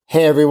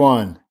Hey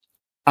everyone,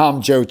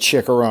 I'm Joe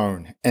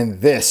Ciccarone,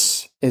 and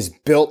this is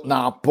Built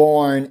Not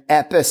Born,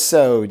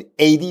 episode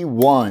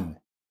 81.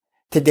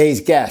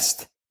 Today's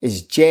guest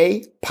is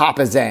Jay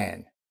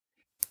Papasan.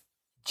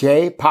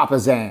 Jay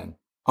Papasan,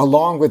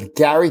 along with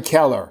Gary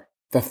Keller,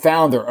 the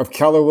founder of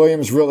Keller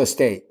Williams Real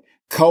Estate,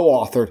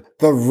 co-authored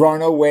the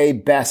runaway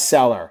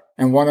bestseller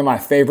and one of my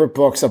favorite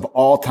books of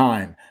all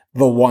time,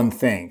 The One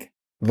Thing.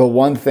 The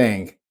One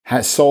Thing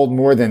has sold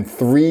more than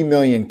 3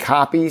 million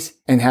copies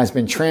and has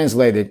been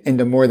translated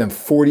into more than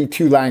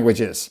 42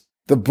 languages.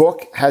 The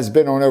book has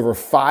been on over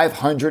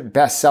 500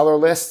 bestseller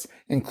lists,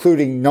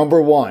 including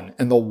 #1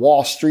 in the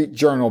Wall Street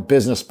Journal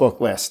business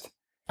book list.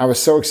 I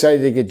was so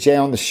excited to get Jay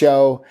on the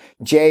show.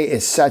 Jay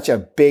is such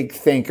a big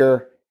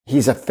thinker.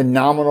 He's a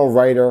phenomenal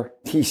writer.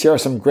 He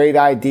shares some great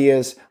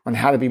ideas on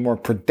how to be more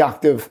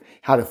productive,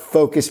 how to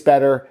focus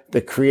better,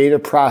 the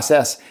creative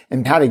process,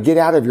 and how to get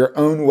out of your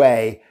own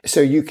way so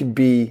you can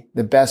be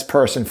the best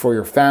person for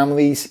your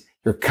families,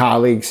 your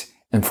colleagues,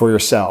 and for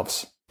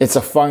yourselves. It's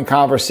a fun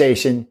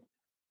conversation.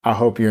 I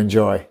hope you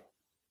enjoy.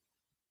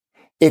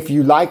 If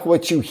you like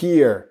what you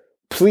hear,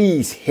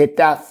 please hit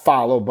that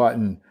follow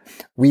button.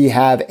 We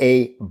have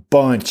a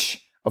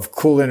bunch of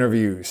cool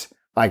interviews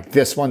like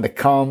this one to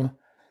come.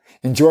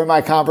 Enjoy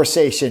my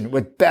conversation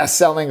with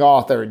best-selling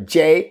author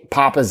Jay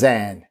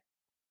Papasan.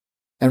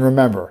 And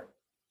remember,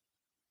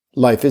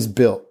 life is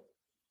built,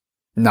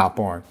 not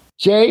born.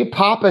 Jay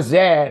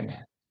Papasan,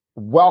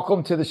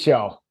 welcome to the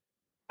show.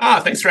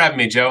 Thanks for having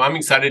me, Joe. I'm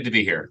excited to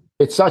be here.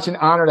 It's such an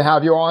honor to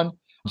have you on.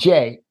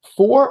 Jay,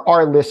 for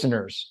our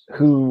listeners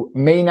who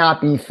may not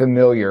be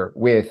familiar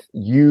with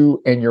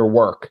you and your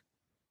work,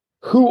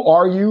 who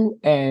are you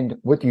and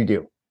what do you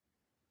do?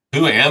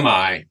 Who am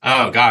I?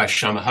 Oh,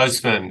 gosh, I'm a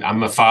husband.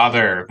 I'm a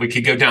father. We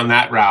could go down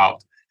that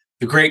route.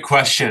 The great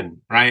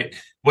question, right?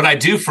 What I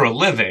do for a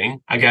living,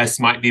 I guess,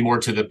 might be more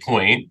to the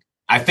point.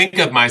 I think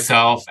of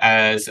myself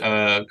as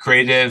a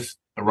creative,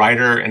 a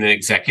writer, and an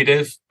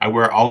executive. I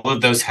wear all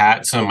of those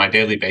hats on my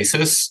daily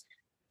basis.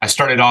 I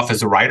started off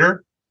as a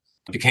writer,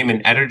 became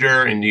an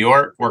editor in New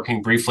York,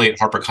 working briefly at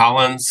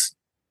HarperCollins.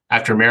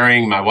 After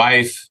marrying my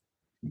wife,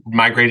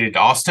 migrated to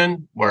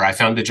Austin, where I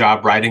found a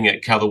job writing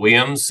at Keller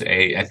Williams,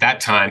 at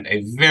that time,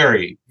 a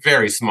very,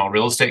 very small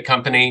real estate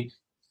company.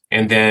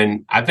 And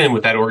then I've been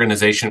with that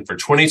organization for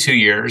 22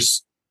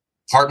 years,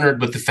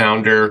 partnered with the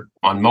founder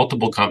on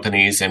multiple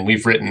companies, and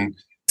we've written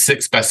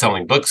 6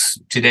 best-selling books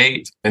to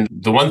date. And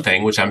The One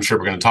Thing, which I'm sure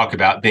we're going to talk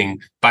about, being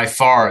by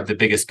far the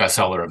biggest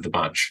bestseller of the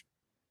bunch.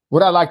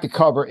 What I'd like to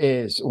cover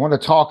is I want to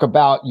talk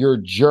about your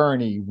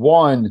journey.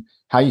 One,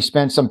 how you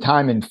spent some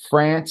time in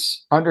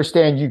France.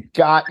 Understand you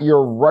got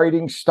your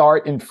writing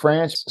start in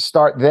France.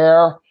 Start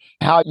there.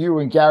 How you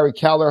and Gary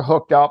Keller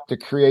hooked up to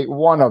create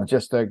one of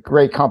just the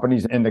great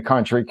companies in the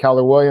country,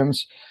 Keller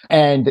Williams.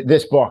 And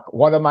this book,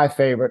 one of my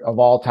favorite of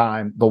all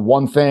time, The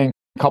One Thing.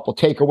 A couple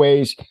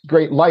takeaways,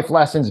 great life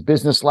lessons,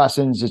 business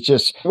lessons. It's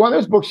just one of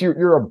those books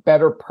you're a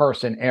better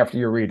person after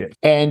you read it.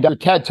 And your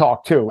TED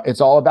Talk too.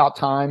 It's all about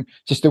time,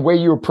 just the way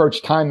you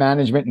approach time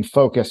management and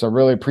focus. I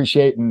really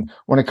appreciate and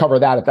want to cover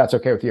that if that's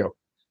okay with you.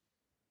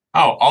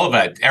 Oh, all of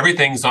it.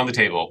 Everything's on the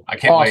table. I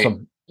can't wait.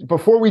 Awesome.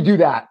 Before we do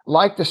that,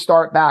 like to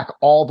start back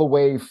all the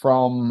way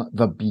from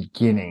the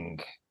beginning.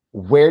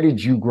 Where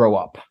did you grow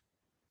up?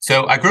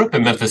 So I grew up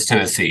in Memphis,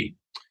 Tennessee,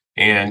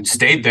 and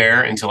stayed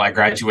there until I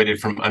graduated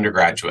from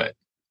undergraduate.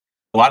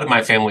 A lot of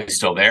my family is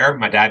still there.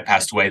 My dad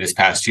passed away this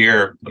past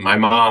year, but my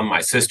mom,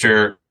 my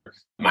sister,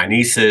 my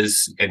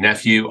nieces and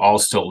nephew all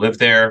still live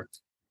there.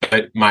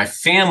 But my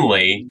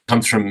family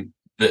comes from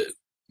the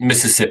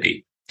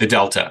Mississippi, the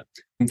Delta.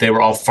 They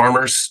were all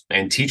farmers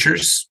and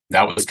teachers.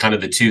 That was kind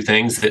of the two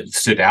things that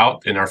stood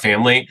out in our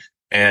family.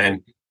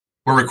 And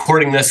we're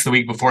recording this the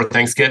week before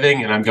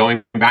Thanksgiving, and I'm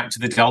going back to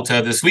the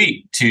Delta this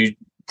week to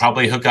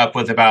probably hook up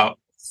with about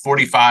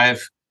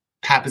 45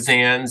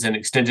 Papasans and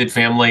extended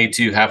family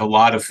to have a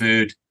lot of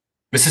food.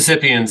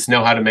 Mississippians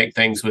know how to make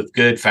things with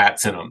good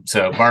fats in them.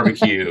 So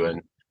barbecue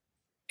and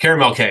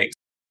caramel cakes.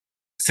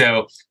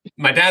 So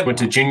my dad went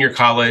to junior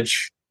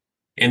college,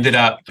 ended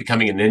up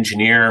becoming an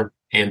engineer.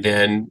 And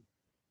then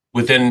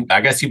I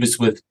guess he was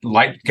with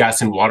Light,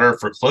 Gas, and Water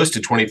for close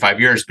to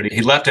 25 years, but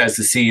he left as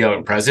the CEO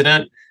and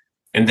president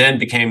and then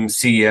became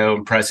CEO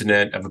and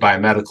president of a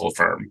biomedical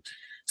firm.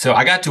 So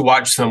I got to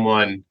watch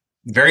someone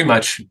very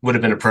much would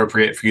have been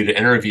appropriate for you to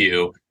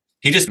interview.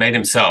 He just made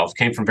himself,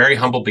 came from very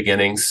humble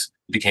beginnings,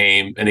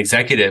 became an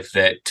executive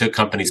that took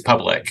companies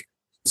public.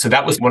 So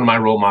that was one of my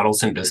role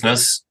models in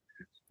business.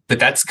 But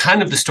that's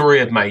kind of the story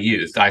of my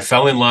youth. I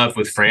fell in love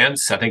with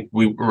France. I think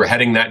we were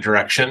heading that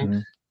direction. Mm-hmm.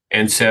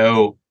 And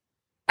so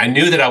I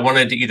knew that I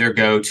wanted to either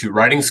go to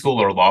writing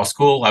school or law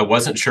school. I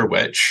wasn't sure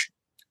which.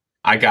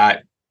 I got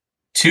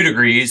 2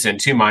 degrees and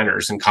 2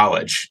 minors in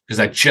college because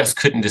I just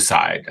couldn't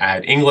decide. I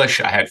had English,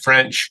 I had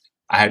French,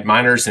 I had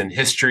minors in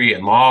history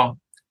and law.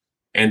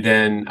 And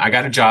then I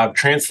got a job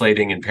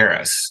translating in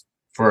Paris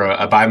for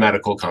a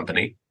biomedical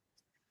company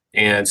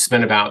and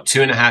spent about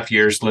 2.5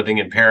 years living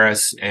in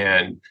Paris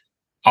and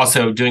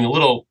also doing a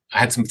little I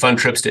had some fun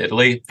trips to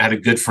Italy. I had a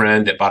good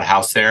friend that bought a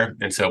house there.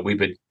 And so we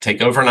would take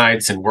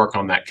overnights and work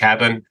on that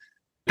cabin.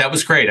 That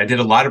was great. I did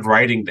a lot of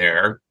writing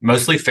there,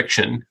 mostly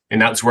fiction.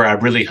 And that's where I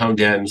really honed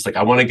in. It's like,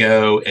 I want to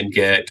go and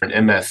get an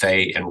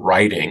MFA in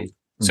writing.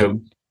 Mm-hmm.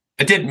 So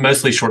I did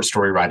mostly short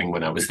story writing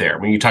when I was there.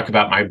 When you talk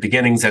about my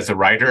beginnings as a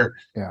writer,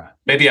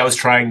 maybe I was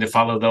trying to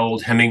follow the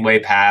old Hemingway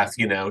path,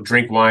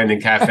 drink wine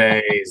in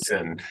cafes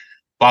and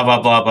blah,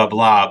 blah, blah, blah,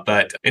 blah.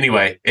 But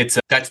anyway,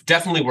 that's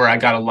definitely where I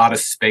got a lot of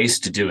space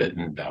to do it.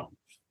 And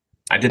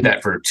I did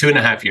that for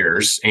 2.5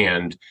 years.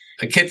 And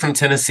a kid from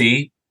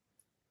Tennessee,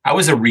 I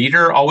was a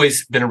reader,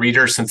 always been a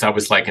reader since I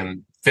was like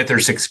in 5th or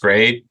 6th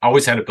grade,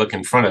 always had a book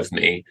in front of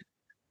me.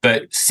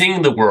 But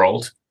seeing the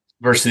world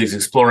versus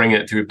exploring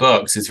it through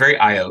books is very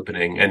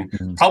eye-opening.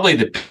 And probably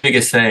the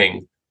biggest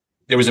thing,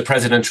 there was a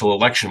presidential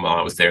election while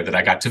I was there that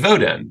I got to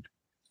vote in.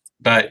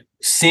 But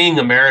seeing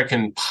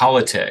American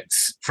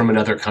politics from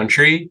another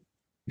country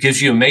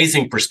gives you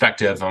amazing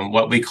perspective on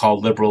what we call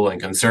liberal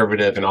and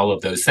conservative and all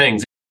of those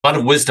things. A lot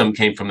of wisdom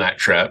came from that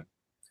trip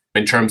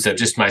in terms of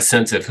just my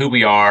sense of who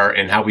we are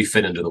and how we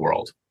fit into the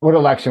world. What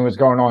election was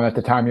going on at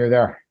the time you were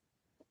there?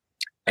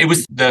 It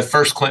was the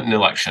first Clinton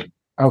election.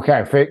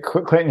 Okay,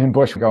 Clinton and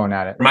Bush were going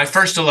at it. My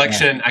first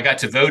election, I got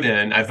to vote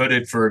in. I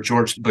voted for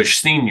George Bush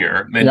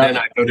Sr., and then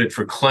I voted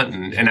for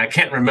Clinton, and I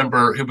can't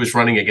remember who was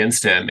running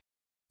against him.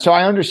 So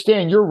I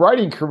understand your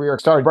writing career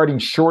started writing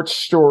short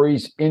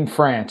stories in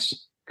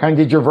France. Kind of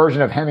did your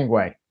version of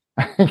Hemingway.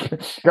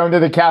 Going to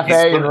the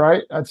cafe and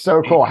write. That's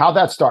so cool. How'd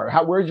that start?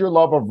 Where'd your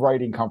love of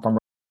writing come from?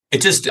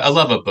 I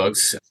love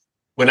books.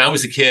 When I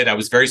was a kid, I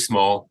was very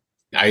small.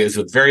 I was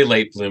a very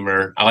late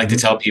bloomer. I like to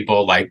tell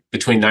people, like,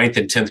 between 9th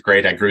and 10th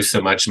grade, I grew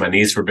so much my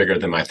knees were bigger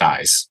than my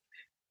thighs.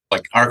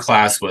 Like, our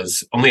class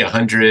was only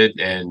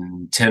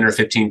 110 or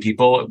 15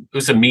 people. It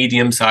was a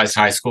medium-sized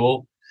high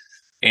school.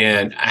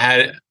 And I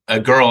had a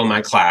girl in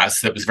my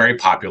class that was very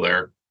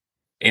popular.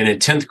 And in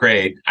 10th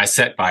grade, I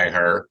sat by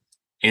her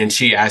and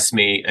she asked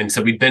me, and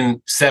so we'd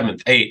been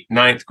 7th, 8th,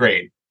 9th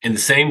grade in the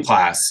same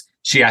class.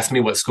 She asked me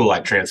what school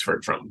I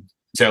transferred from.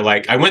 So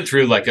like I went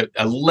through like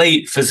a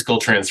late physical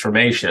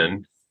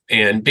transformation,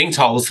 and being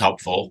tall was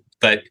helpful,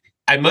 but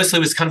I mostly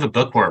was kind of a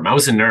bookworm. I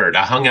was a nerd.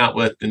 I hung out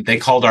with, and they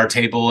called our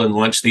table and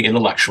lunch the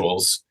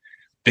intellectuals,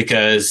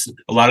 because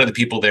a lot of the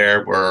people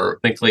there were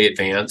technically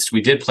advanced.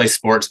 We did play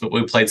sports, but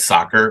we played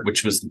soccer,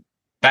 which was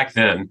back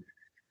then.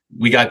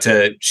 We got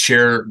to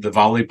share the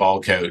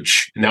volleyball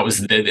coach, and that was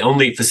the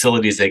only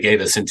facilities they gave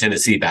us in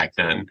Tennessee back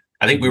then.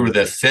 I think we were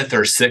the 5th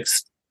or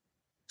 6th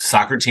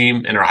soccer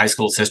team in our high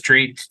school's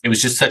history. It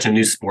was just such a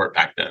new sport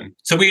back then.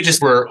 So we just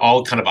were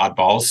all kind of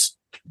oddballs.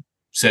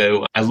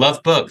 So I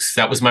love books.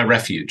 That was my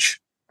refuge.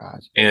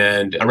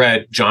 And I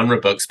read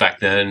genre books back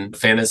then,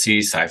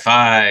 fantasy,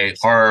 sci-fi,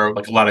 horror,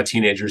 like a lot of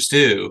teenagers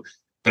do.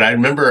 But I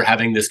remember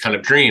having this kind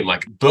of dream,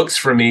 like books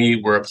for me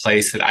were a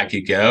place that I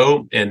could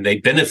go, and they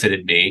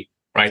benefited me,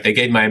 right? They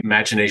gave my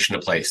imagination a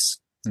place.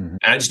 And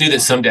I just knew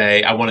that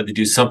someday I wanted to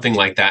do something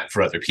like that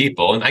for other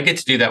people. And I get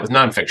to do that with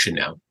nonfiction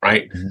now,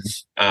 right?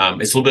 It's a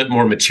little bit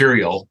more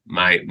material.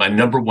 My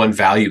number one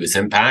value is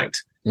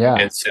impact. Yeah.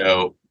 And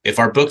so if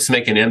our books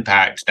make an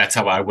impact, that's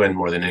how I win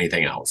more than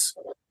anything else.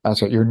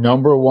 That's what your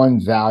number one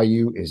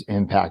value is,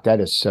 impact. That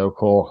is so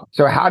cool.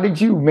 So how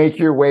did you make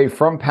your way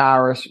from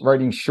Paris,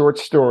 writing short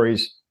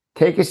stories?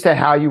 Take us to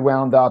how you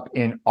wound up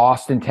in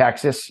Austin,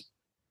 Texas,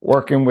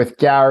 working with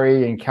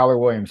Gary and Keller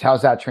Williams.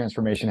 How's that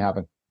transformation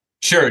happen?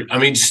 Sure. I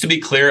mean, just to be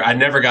clear, I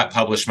never got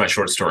published my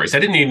short stories. I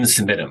didn't even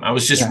submit them. I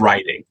was just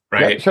writing,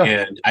 right? Yeah, sure.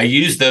 And I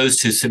used those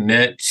to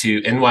submit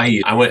to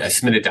NYU. I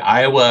submitted to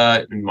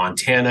Iowa and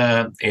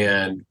Montana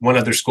and one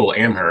other school,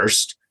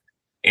 Amherst.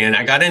 And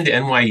I got into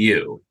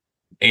NYU.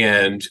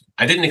 And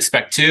I didn't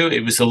expect to.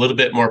 It was a little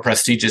bit more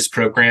prestigious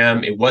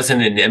program. It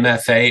wasn't an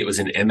MFA. It was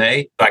an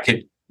MA. I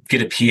could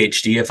get a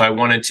PhD if I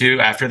wanted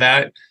to after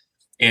that.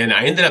 And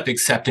I ended up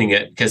accepting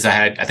it because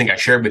I think I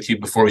shared with you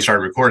before we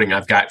started recording,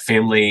 I've got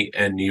family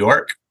in New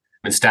York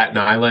and Staten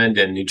Island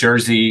and New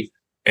Jersey.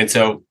 And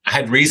so I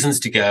had reasons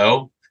to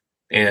go.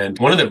 And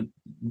one of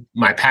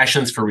my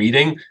passions for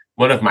reading,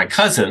 one of my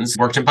cousins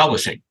worked in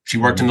publishing. She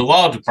worked in the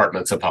law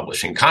departments of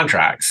publishing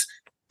contracts.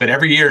 But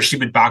every year she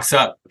would box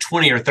up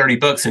 20 or 30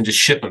 books and just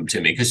ship them to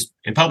me. Because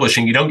in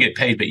publishing, you don't get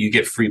paid, but you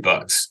get free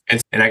books.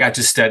 And I got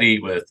to study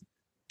with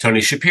Tony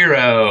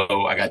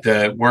Shapiro. I got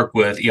to work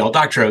with E.L.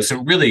 Doctorow,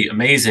 some really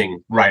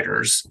amazing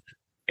writers,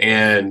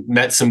 and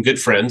met some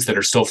good friends that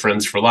are still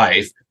friends for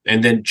life,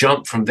 and then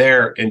jumped from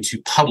there into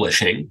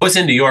publishing. I was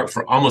in New York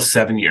for almost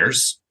 7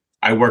 years.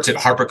 I worked at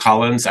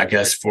HarperCollins, I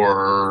guess,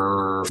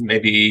 for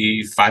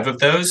maybe 5 of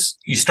those.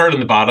 You start on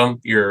the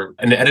bottom, you're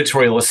an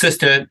editorial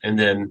assistant, and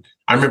then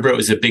I remember it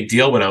was a big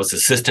deal when I was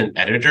assistant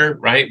editor,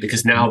 right?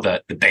 Because now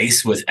the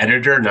base was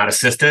editor, not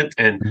assistant.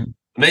 And when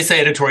they say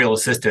editorial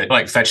assistant,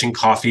 like fetching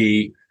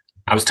coffee,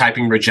 I was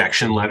typing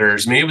rejection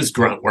letters. I mean, it was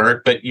grunt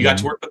work, but you got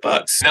to work with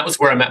books. And that was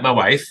where I met my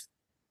wife.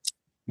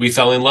 We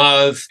fell in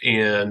love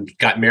and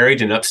got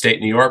married in upstate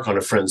New York on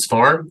a friend's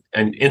farm.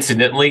 And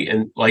incidentally,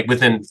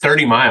 within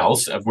 30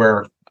 miles of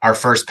where our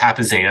first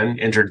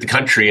Papasan entered the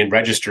country and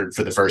registered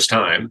for the first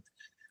time.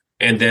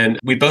 And then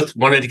we both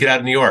wanted to get out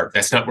of New York.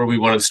 That's not where we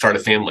wanted to start a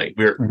family.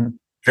 We were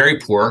very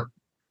poor.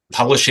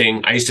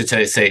 Publishing, I used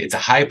to say it's a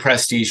high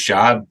prestige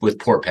job with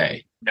poor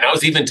pay. And I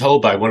was even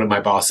told by one of my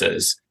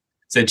bosses,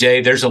 said,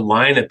 Jay, there's a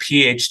line of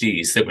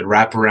PhDs that would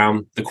wrap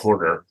around the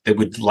corner that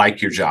would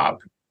like your job.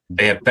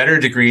 They have better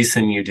degrees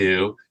than you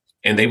do,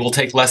 and they will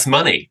take less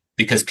money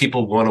because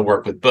people want to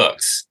work with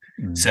books.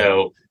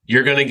 So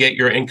you're going to get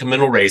your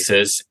incremental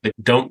raises, but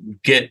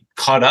don't get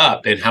caught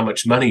up in how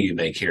much money you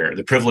make here.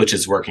 The privilege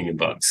is working in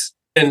books.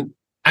 And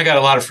I got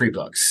a lot of free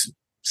books,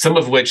 some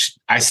of which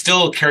I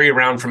still carry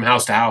around from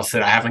house to house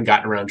that I haven't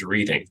gotten around to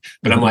reading.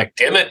 But I'm like,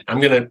 damn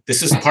it,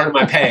 this is part of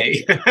my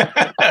pay.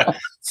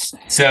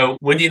 So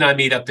Wendy and I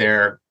meet up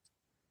there.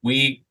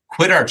 We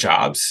quit our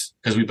jobs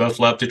because we both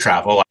love to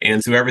travel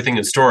and do everything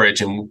in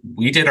storage. And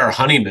we did our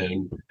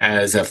honeymoon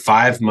as a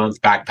 5-month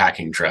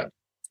backpacking trip.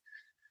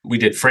 We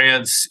did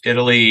France,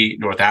 Italy,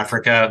 North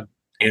Africa.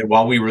 And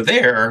while we were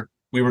there,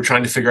 we were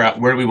trying to figure out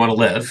where we want to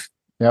live.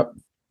 Yep.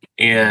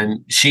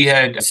 And she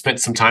had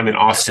spent some time in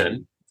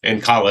Austin in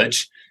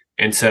college.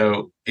 And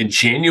so in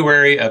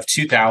January of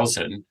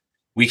 2000,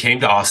 we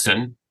came to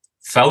Austin,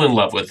 fell in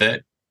love with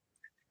it.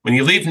 When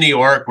you leave New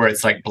York, where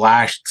it's like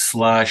black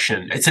slush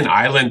and it's an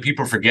island,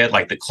 people forget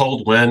like the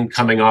cold wind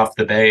coming off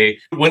the bay.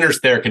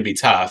 Winters there can be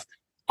tough.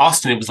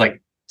 Austin, it was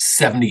like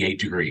 78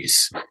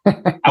 degrees.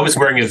 I was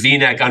wearing a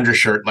V-neck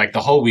undershirt like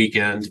the whole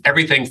weekend.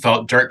 Everything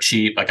felt dirt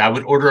cheap. Like I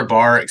would order a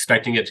bar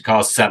expecting it to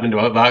cost $7 to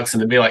 $8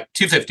 and it'd be like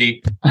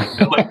 $2.50.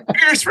 I'm like,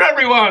 beers for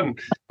everyone.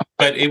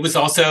 But it was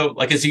also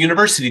like it's a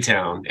university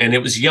town and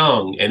it was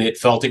young and it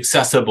felt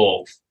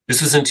accessible.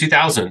 This was in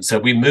 2000. So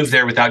we moved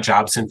there without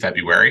jobs in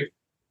February.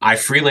 I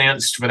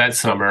freelanced for that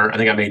summer. I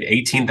think I made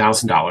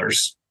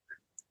 $18,000.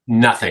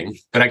 Nothing,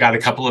 but I got a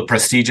couple of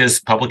prestigious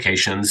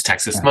publications,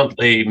 Texas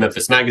Monthly,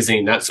 Memphis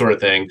Magazine, that sort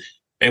of thing.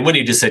 And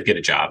Wendy just said, get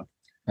a job.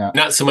 Yeah.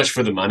 Not so much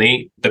for the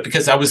money, but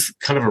because I was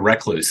kind of a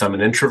recluse. I'm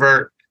an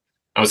introvert.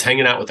 I was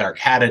hanging out with our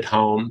cat at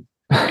home.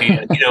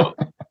 And,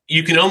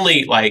 you can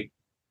only like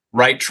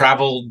write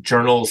travel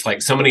journals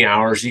like so many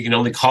hours. You can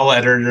only call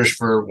editors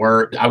for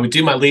work. I would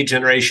do my lead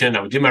generation.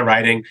 I would do my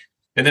writing.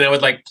 And then I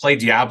would like play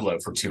Diablo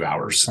for 2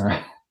 hours.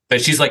 Right.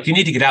 But she's like, you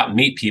need to get out and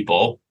meet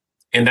people.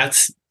 And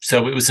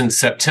so it was in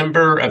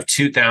September of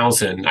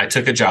 2000, I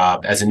took a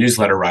job as a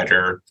newsletter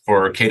writer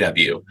for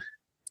KW.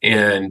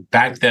 And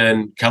back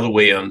then, Keller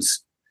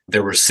Williams,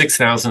 there were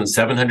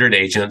 6,700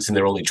 agents and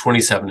there were only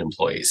 27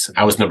 employees.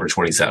 I was number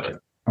 27.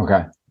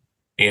 Okay.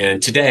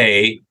 And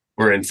today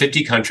we're in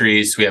 50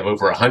 countries. We have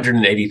over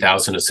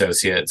 180,000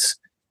 associates.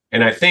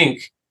 And I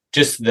think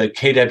just the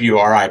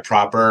KWRI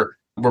proper,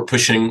 we're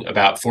pushing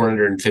about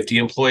 450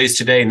 employees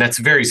today, and that's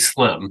very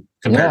slim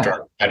compared to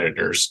our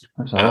competitors.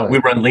 We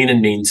run lean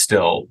and mean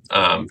still,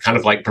 kind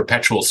of like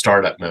perpetual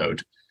startup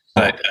mode.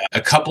 But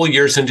a couple of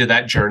years into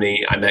that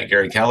journey, I met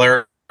Gary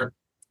Keller.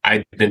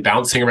 I'd been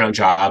bouncing around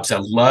jobs. I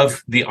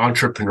love the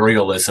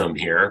entrepreneurialism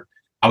here.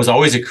 I was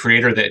always a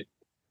creator that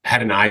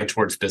had an eye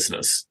towards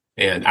business.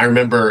 And I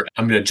remember,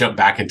 I'm going to jump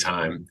back in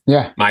time.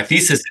 Yeah. My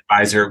thesis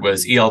advisor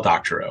was E.L.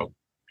 Doctorow.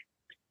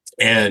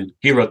 And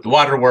he wrote The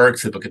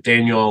Waterworks, the Book of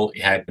Daniel. He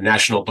had a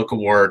National Book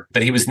Award,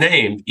 but he was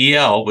named,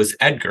 E.L. was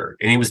Edgar,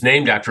 and he was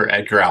named after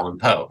Edgar Allan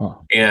Poe.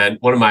 Oh. And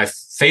one of my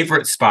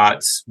favorite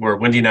spots where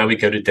Wendy and I would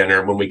go to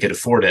dinner when we could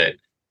afford it,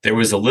 there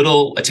was a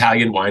little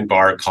Italian wine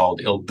bar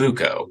called Il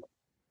Buco.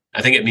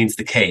 I think it means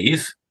the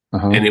cave.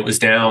 And it was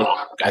down,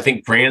 I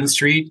think, Grand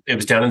Street. It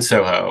was down in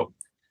Soho.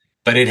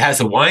 But it has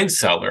a wine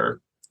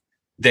cellar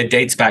that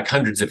dates back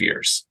hundreds of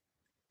years.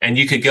 And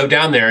you could go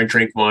down there and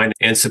drink wine.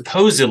 And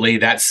supposedly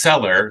that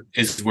cellar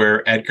is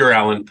where Edgar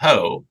Allan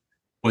Poe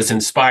was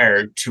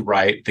inspired to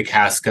write The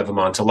Cask of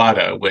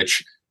Amontillado,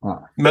 which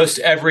most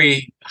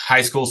every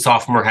high school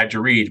sophomore had to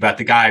read about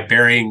the guy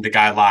burying the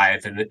guy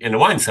alive in a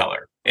wine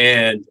cellar.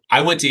 And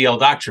I went to E.L.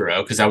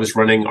 Doctorow because I was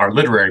running our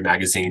literary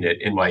magazine at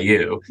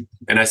NYU.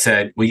 And I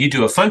said, will you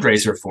do a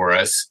fundraiser for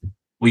us?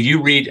 Will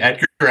you read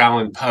Edgar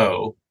Allan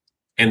Poe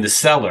in the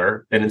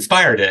cellar that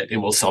inspired it,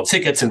 and we'll sell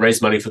tickets and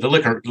raise money for the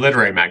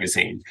literary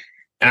magazine?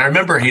 And I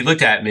remember he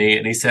looked at me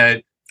and he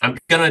said, I'm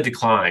going to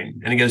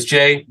decline. And he goes,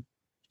 Jay,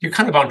 you're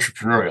kind of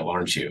entrepreneurial,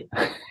 aren't you?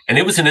 And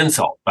it was an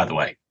insult, by the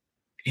way.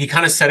 He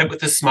kind of said it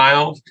with a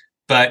smile,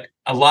 but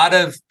a lot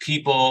of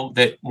people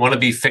that want to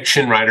be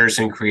fiction writers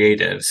and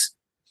creatives,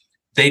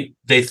 they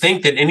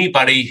think that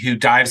anybody who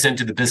dives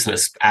into the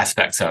business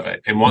aspects of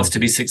it and wants to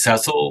be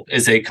successful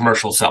is a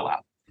commercial sellout.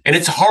 And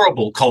it's a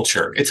horrible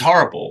culture. It's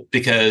horrible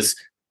because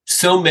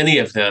so many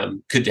of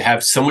them could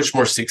have so much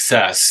more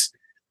success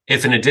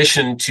if, in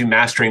addition to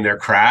mastering their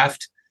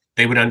craft,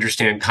 they would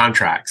understand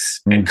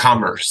contracts and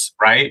commerce,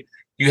 right?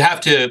 You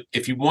have to,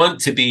 if you want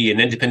to be an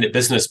independent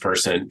business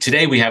person,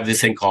 today we have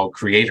this thing called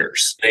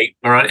creators. They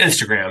are on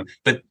Instagram,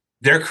 but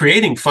they're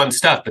creating fun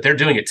stuff, but they're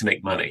doing it to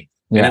make money.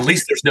 Yeah. And at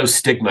least there's no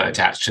stigma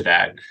attached to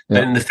that. Yeah.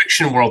 But in the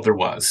fiction world, there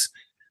was.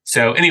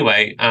 So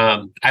anyway,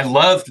 I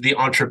loved the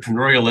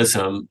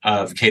entrepreneurialism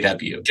of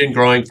KW. Been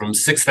growing from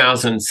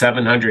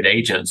 6,700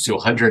 agents to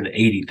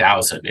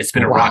 180,000. It's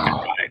been a rocket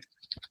ride.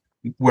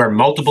 Wear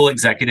multiple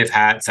executive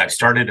hats. I've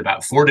started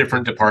about 4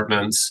 different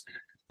departments.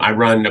 I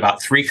run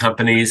about 3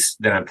 companies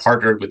that I'm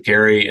partnered with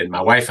Gary, and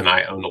my wife and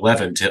I own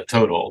 11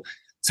 total.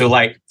 So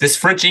like this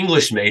French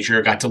English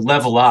major got to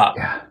level up,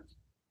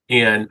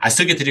 and I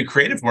still get to do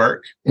creative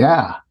work.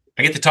 Yeah.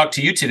 I get to talk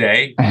to you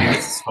today.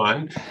 This is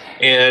fun.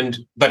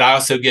 But I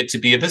also get to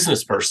be a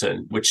business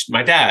person, which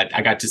my dad,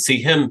 I got to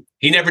see him.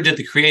 He never did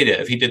the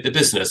creative. He did the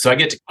business. So I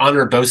get to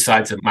honor both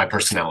sides of my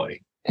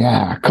personality.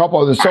 Yeah,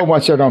 there's so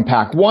much there to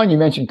unpack. One, you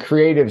mentioned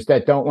creatives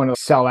that don't want to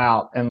sell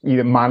out and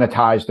either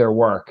monetize their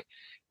work.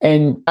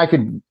 And I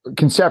could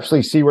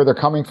conceptually see where they're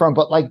coming from,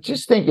 but like,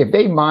 just think if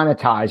they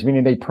monetize,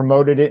 meaning they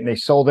promoted it and they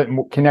sold it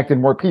and connected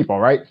more people,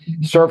 right?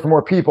 Served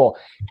more people.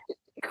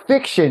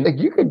 Fiction, like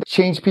you could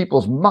change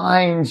people's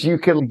minds. You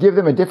could give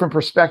them a different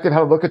perspective, how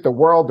to look at the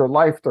world, their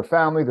life, their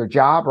family, their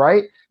job,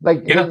 right?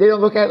 Like they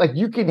don't look at it like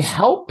you can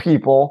help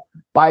people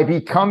by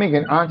becoming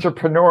an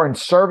entrepreneur and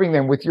serving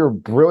them with your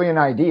brilliant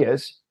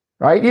ideas,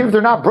 right? Even if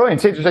they're not brilliant,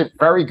 say they're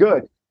very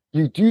good.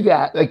 You do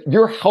that, like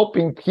you're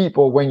helping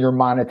people when you're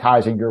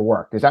monetizing your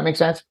work. Does that make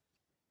sense?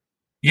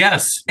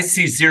 Yes, I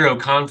see zero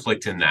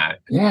conflict in that.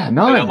 Yeah,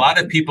 none. But a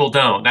lot of people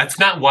don't. That's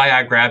not why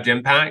I grabbed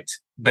Impact.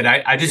 But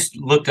I just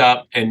looked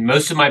up, and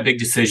most of my big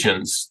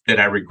decisions that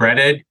I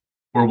regretted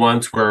were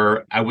ones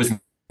where I was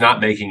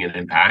not making an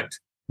impact.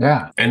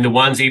 Yeah. And the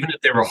ones, even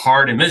if they were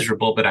hard and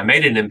miserable, but I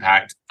made an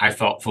impact, I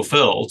felt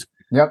fulfilled.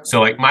 Yep.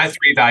 So like my 3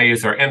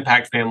 values are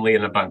impact, family,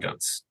 and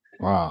abundance.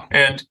 Wow.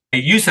 And I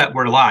use that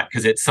word a lot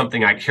because it's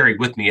something I carry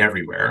with me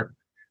everywhere.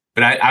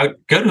 But I would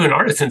go to an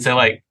artist and say,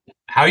 like,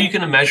 how are you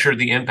going to measure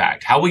the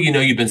impact? How will you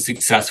know you've been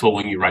successful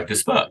when you write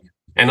this book?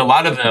 And a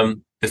lot of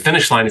them, the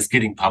finish line is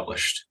getting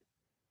published.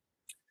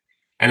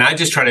 And I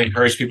just try to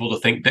encourage people to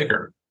think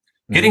bigger.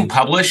 Getting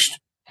published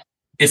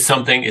is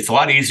something, it's a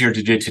lot easier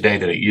to do today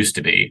than it used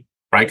to be,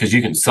 right? Because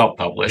you can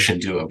self-publish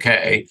and do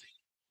okay.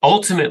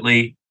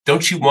 Ultimately,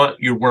 don't you want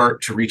your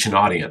work to reach an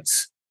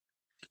audience?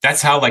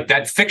 That's how, like,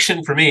 that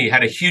fiction for me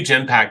had a huge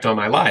impact on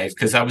my life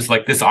because I was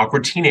like this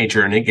awkward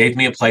teenager, and it gave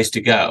me a place to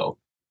go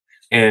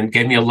and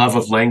gave me a love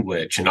of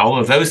language and all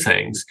of those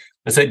things.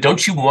 I said,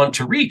 don't you want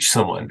to reach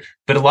someone?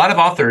 But a lot of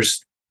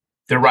authors,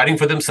 they're writing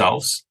for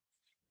themselves.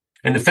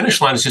 And the finish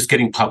line is just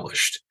getting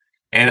published.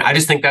 And I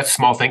just think that's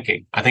small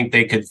thinking. I think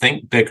they could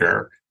think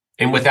bigger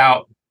and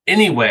without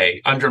any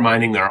way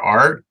undermining their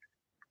art,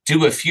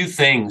 do a few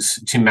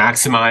things to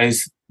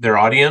maximize their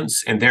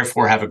audience and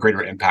therefore have a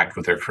greater impact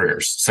with their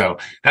careers. So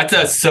that's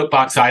a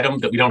soapbox item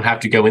that we don't have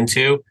to go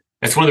into.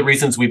 That's one of the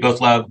reasons we both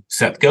love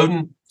Seth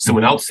Godin,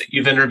 someone else that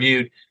you've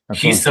interviewed.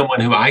 He's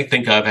someone who I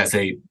think of as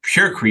a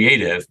pure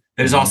creative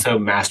that has also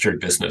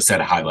mastered business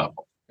at a high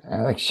level.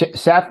 Like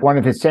Seth, one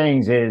of his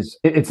sayings is,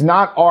 it's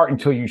not art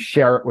until you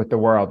share it with the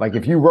world. Like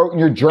if you wrote in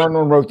your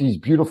journal and wrote these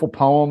beautiful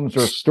poems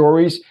or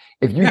stories,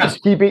 if you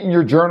just keep it in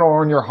your journal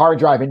or on your hard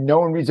drive and no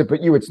one reads it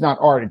but you, it's not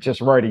art, it's just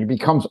writing. It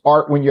becomes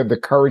art when you have the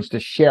courage to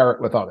share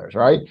it with others,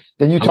 right?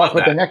 Then you talk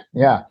about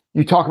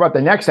you talk about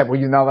the next step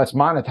where let's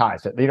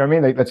monetize it. You know what I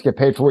mean? Like, let's get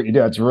paid for what you do.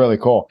 That's really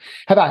cool.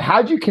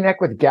 How did you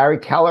connect with Gary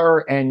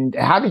Keller and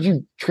how did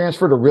you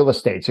transfer to real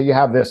estate? So you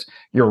have this,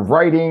 your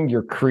writing,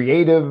 your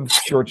creative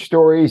short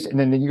stories, and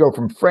then you go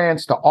from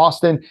France to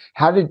Austin.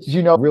 How did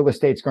you know real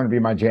estate's going to be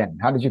my jam?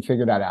 How did you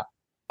figure that out?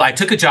 I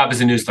took a job as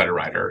a newsletter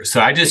writer.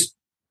 So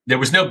there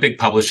was no big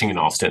publishing in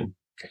Austin.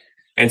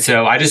 And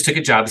so I just took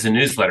a job as a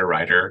newsletter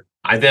writer.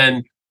 I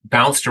then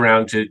bounced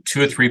around to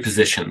 2 or 3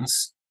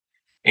 positions.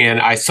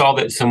 And I saw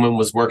that someone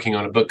was working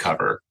on a book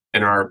cover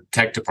in our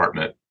tech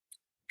department,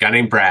 a guy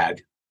named Brad.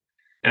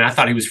 And I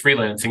thought he was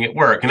freelancing at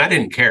work. And I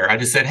didn't care. I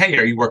just said, hey,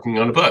 are you working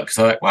on a book?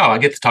 So I'm like, wow, I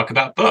get to talk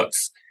about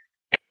books.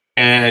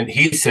 And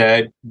he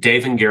said,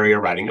 Dave and Gary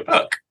are writing a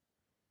book.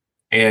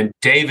 And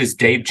Dave is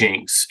Dave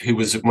Jinks, who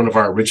was one of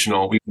our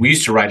original, we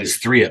used to write as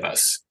 3 of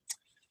us.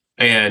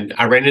 And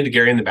I ran into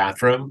Gary in the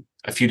bathroom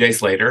a few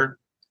days later.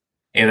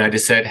 And I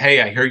just said, hey,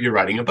 I hear you're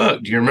writing a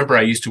book. Do you remember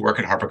I used to work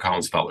at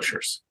HarperCollins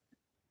Publishers?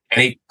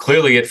 And he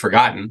clearly had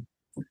forgotten.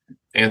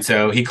 And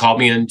so he called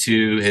me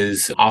into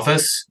his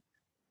office.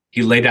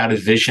 He laid out a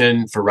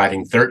vision for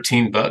writing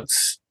 13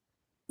 books,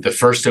 the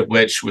first of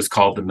which was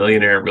called The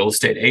Millionaire Real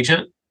Estate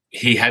Agent.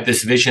 He had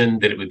this vision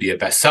that it would be a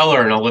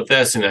bestseller and all of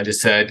this. And I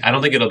just said, I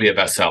don't think it'll be a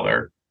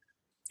bestseller.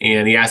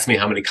 And he asked me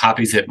how many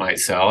copies it might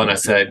sell. And I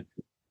said,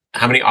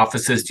 how many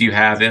offices do you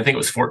have? And I think it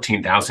was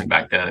 14,000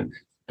 back then.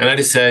 And I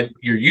just said,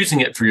 you're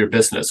using it for your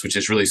business, which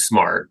is really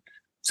smart.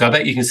 So I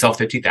bet you can sell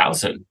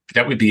 50,000.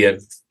 That would be a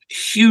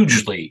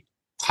hugely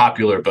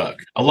popular book.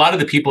 A lot of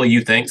the people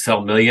you think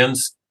sell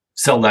millions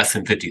sell less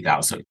than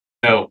 50,000.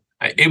 So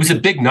it was a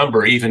big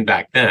number even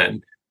back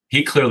then.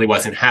 He clearly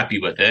wasn't happy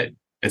with it.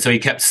 And so he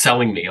kept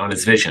selling me on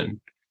his vision.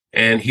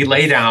 And he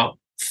laid out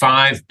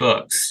 5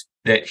 books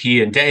that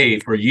he and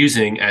Dave were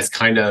using as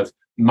kind of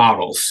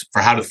models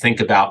for how to think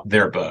about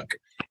their book.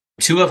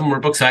 2 of them were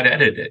books I'd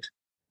edited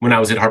when I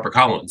was at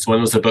HarperCollins. One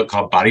was a book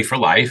called Body for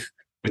Life,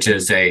 which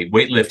is a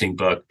weightlifting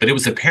book, but it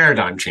was a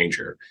paradigm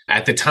changer.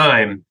 At the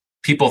time,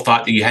 people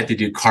thought that you had to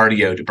do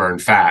cardio to burn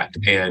fat.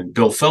 And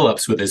Bill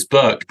Phillips, with his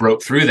book,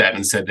 broke through that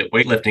and said that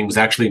weightlifting was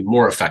actually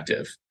more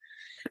effective.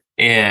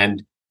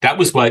 And that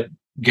was what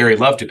Gary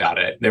loved about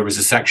it. There was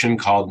a section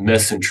called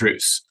Myths and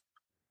Truths,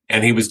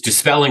 and he was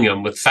dispelling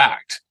them with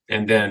fact.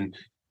 And then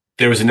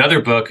there was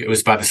another book. It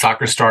was by the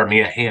soccer star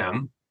Mia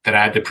Hamm that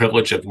I had the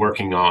privilege of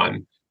working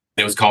on.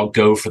 It was called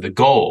Go for the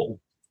Goal.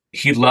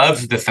 He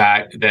loved the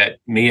fact that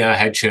Mia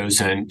had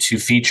chosen to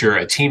feature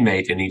a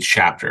teammate in each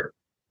chapter.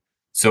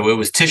 So it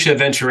was Tisha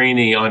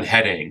Venturini on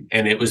heading,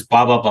 and it was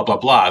blah, blah, blah, blah,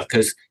 blah,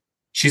 because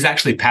she's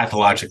actually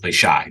pathologically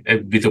shy. That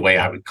would be the way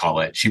I would call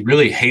it. She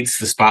really hates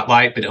the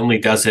spotlight, but only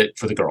does it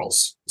for the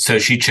girls. So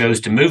she chose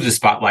to move the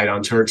spotlight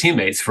onto her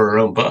teammates for her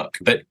own book.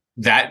 But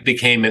that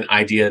became an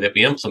idea that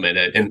we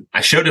implemented. And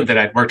I showed him that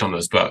I'd worked on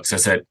those books. I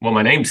said, well,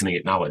 my name's in the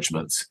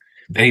acknowledgments.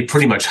 And he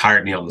pretty much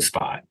hired me on the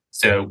spot.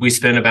 So we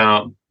spent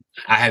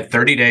I had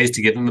 30 days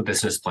to give him a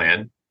business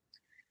plan.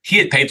 He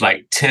had paid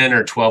like 10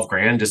 or 12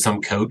 grand to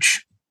some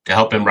coach to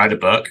help him write a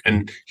book.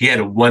 And he had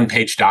a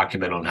 1-page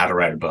document on how to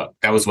write a book.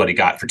 That was what he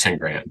got for 10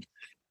 grand.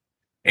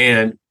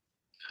 And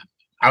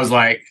I was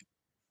like,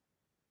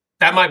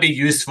 that might be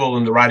useful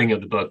in the writing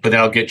of the book, but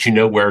that'll get you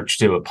nowhere to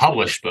do a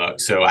published book.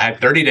 So I had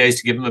 30 days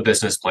to give him a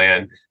business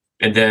plan.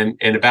 And then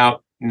in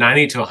about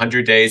 90 to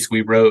 100 days,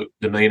 we wrote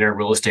The Millionaire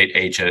Real Estate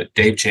Agent,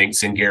 Dave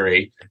Jinks and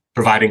Gary,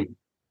 providing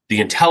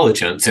the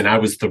intelligence. And I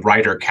was the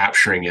writer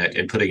capturing it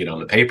and putting it on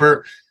the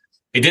paper.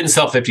 It didn't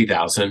sell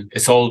 50,000.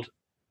 It sold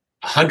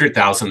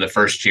 100,000 the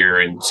first year,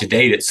 and to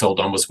date it sold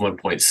almost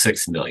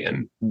 1.6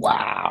 million.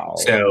 Wow.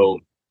 So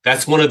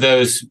that's one of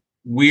those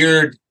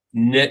weird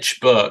niche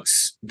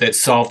books that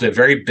solved a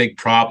very big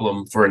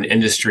problem for an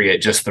industry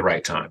at just the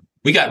right time.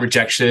 We got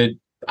rejected,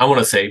 I want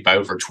to say, by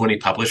over 20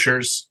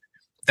 publishers.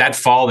 That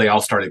fall, they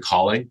all started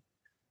calling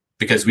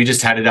because we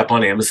just had it up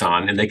on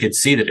Amazon and they could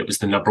see that it was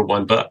the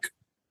 #1 book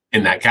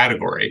in that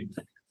category.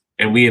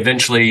 And we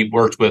eventually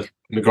worked with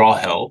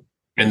McGraw-Hill,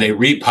 and they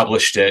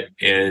republished it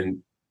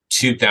in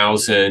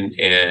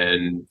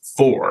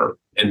 2004,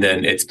 and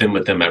then it's been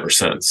with them ever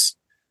since.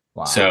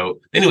 Wow. So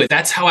anyway,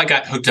 that's how I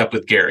got hooked up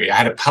with Gary. I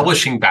had a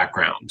publishing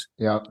background,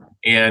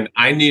 and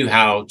I knew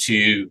how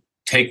to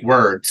take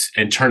words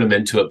and turn them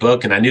into a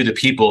book, and I knew the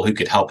people who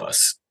could help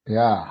us.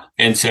 Yeah.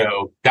 And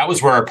so that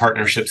was where our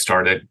partnership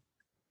started.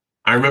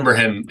 I remember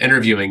him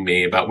interviewing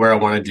me about where I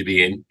wanted to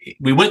be, and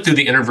we went through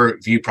the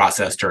interview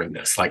process during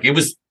this.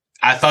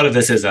 I thought of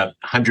this as a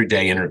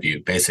 100-day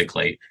interview,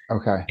 basically.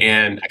 Okay.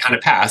 And I kind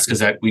of passed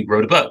because we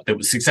wrote a book that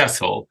was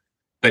successful.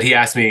 But he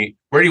asked me,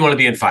 where do you want to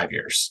be in 5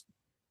 years?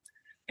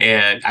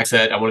 And I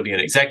said, I want to be an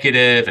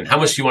executive. And how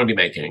much do you want to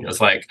be making? I was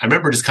like, I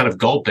remember just kind of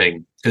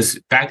gulping, because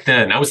back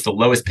then I was the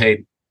lowest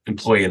paid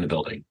employee in the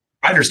building.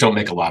 Writers don't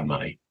make a lot of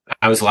money.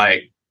 I was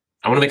like,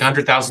 I want to make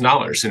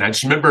 $100,000. And I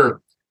just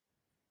remember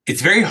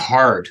it's very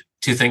hard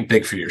to think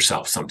big for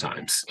yourself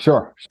sometimes.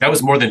 Sure. That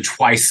was more than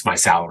twice my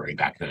salary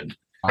back then.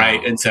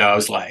 Right. And so I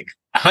was like,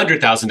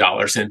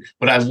 $100,000. And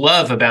what I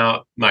love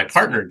about my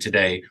partner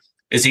today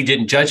is he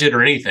didn't judge it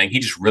or anything. He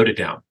just wrote it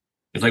down.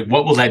 It's like,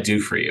 what will that do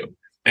for you?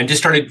 And just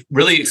started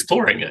really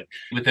exploring it.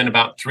 Within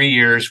about 3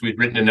 years, we'd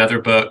written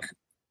another book,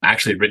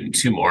 actually written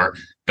 2 more,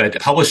 but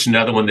published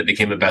another one that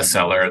became a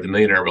bestseller, The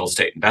Millionaire Real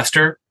Estate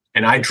Investor.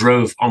 And I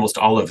drove almost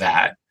all of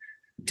that,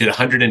 did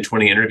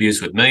 120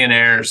 interviews with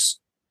millionaires,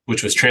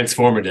 which was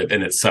transformative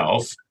in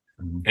itself.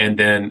 And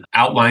then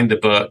outlined the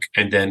book,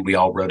 and then we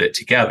all wrote it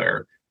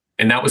together.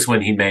 And that was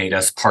when he made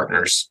us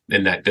partners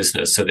in that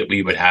business so that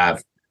we would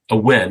have a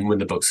win when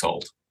the book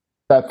sold.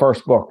 That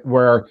first book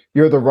where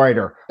you're the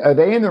writer, are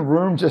they in the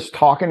room just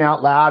talking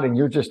out loud and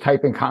you're just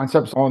typing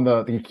concepts on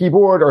the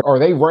keyboard, or are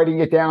they writing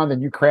it down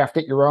and you craft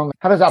it your own?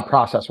 How does that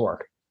process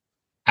work?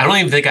 I don't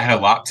even think I had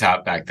a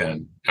laptop back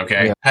then.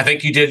 Okay. Yeah. I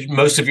think you did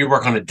most of your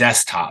work on a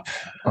desktop.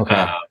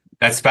 Okay.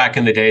 That's back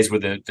in the days where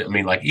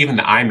even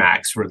the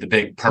iMacs were the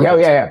big purple.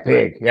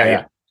 Big.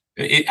 Yeah.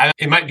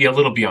 It might be a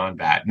little beyond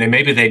that. And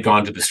maybe they'd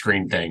gone to the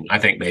screen thing. I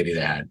think maybe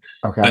they had.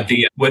 Okay. But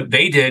what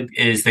they did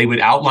is they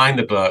would outline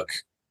the book,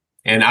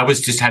 and I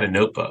just had a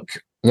notebook.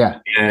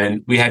 Yeah.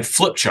 And we had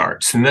flip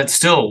charts. And that's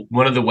still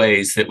one of the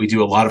ways that we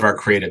do a lot of our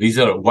creative.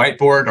 Either a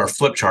whiteboard or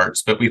flip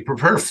charts, but we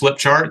prefer flip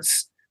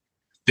charts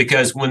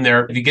because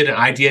if you get an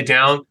idea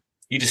down,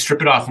 you just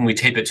strip it off and we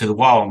tape it to the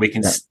wall, and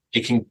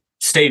it can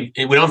stay.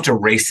 We don't have to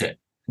erase it.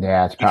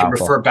 Yeah, it's powerful. You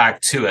can refer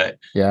back to it.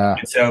 Yeah.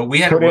 And so we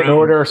had put it in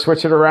order,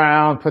 switch it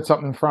around, put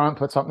something in front,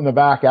 put something in the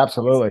back.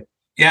 Absolutely.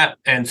 Yeah.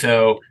 And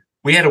so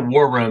we had a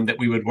war room that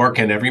we would work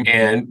in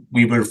and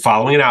we were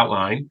following an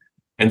outline,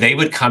 and they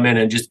would come in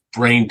and just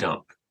brain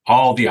dump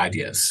all the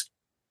ideas.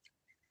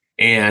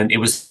 And it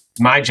was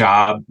my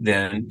job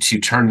then to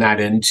turn that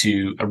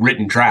into a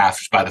written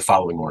draft by the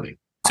following morning.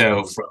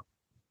 So from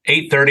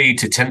 8:30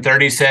 to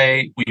 10:30,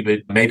 say, we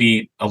would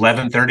maybe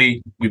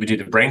 11:30, we would do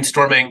the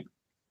brainstorming.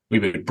 We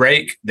would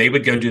break. They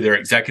would go do their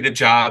executive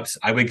jobs.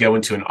 I would go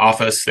into an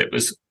office that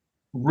was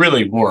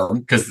really warm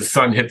because the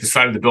sun hit the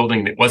side of the building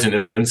and it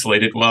wasn't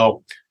insulated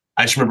well.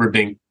 I just remember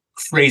being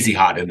crazy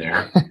hot in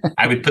there.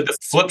 I would put the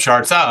flip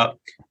charts up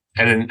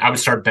and then I would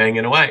start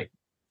banging away.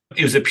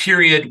 It was a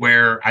period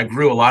where I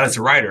grew a lot as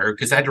a writer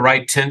because I had to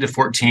write 10 to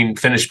 14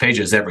 finished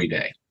pages every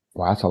day.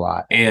 Wow, that's a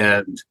lot.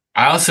 And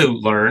I also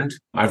learned,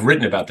 I've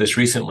written about this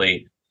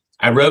recently,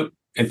 I wrote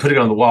and put it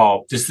on the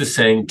wall, just the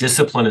saying,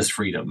 discipline is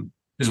freedom.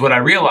 Because what I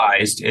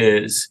realized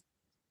is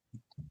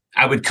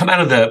I would come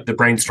out of the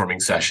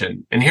brainstorming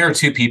session, and here are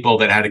two people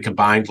that had a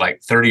combined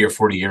like 30 or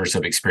 40 years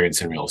of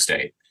experience in real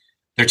estate.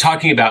 They're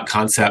talking about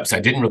concepts I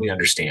didn't really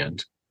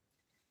understand.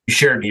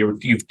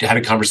 You've had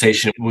a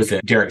conversation with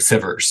Derek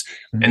Sivers,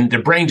 and the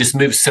brain just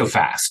moves so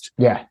fast.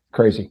 Yeah,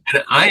 crazy.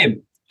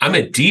 And I'm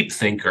a deep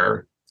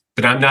thinker,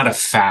 but I'm not a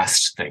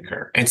fast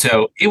thinker. And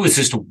so it was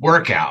just a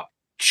workout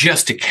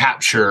just to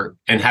capture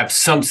and have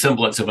some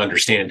semblance of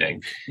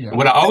understanding. Yeah.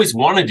 What I always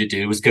wanted to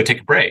do was go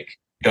take a break,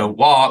 go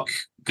walk,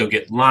 go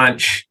get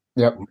lunch,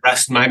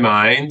 rest my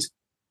mind,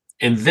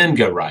 and then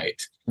go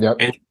write.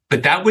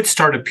 But that would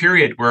start a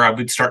period where I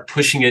would start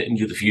pushing it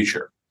into the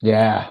future.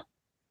 Yeah.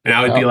 And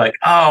I would be like,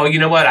 oh, you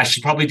know what? I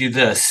should probably do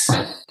this.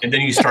 And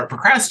then you start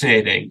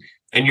procrastinating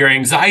and your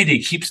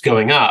anxiety keeps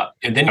going up.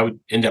 And then I would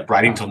end up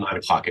writing till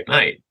 9:00 at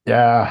night.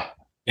 Yeah.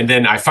 And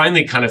then I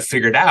finally kind of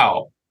figured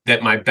out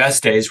that my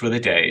best days were the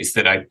days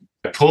that I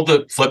pulled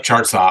the flip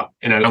charts up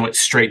and I went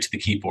straight to the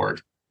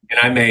keyboard. And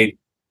I made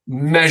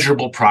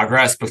measurable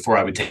progress before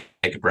I would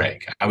take a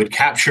break. I would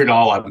capture it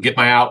all. I would get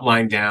my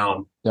outline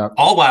down,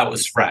 all while it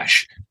was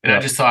fresh. And I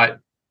just thought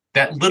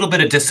that little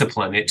bit of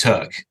discipline it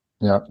took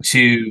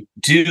to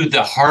do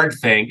the hard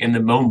thing in the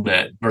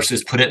moment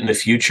versus put it in the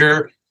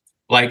future.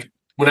 Like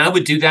when I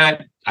would do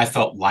that, I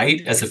felt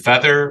light as a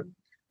feather.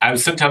 I would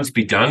sometimes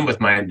be done with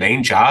my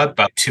main job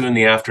by 2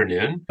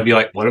 p.m. I'd be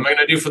like, what am I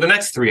going to do for the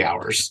next 3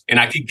 hours? And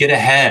I could get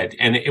ahead.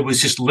 And it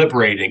was just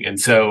liberating. And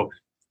so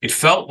it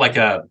felt like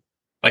a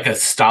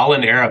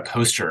Stalin era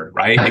poster,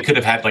 right? It could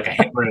have had like a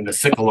hammer and a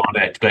sickle on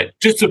it, but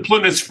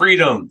discipline is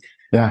freedom.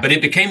 Yeah. But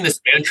it became this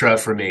mantra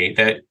for me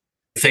that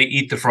say,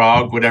 eat the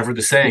frog, whatever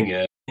the saying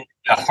is,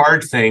 a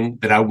hard thing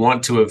that I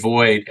want to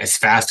avoid as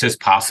fast as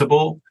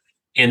possible.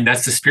 And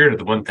that's the spirit of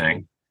the one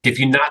thing. If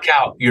you knock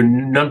out your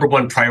number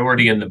one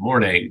priority in the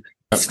morning,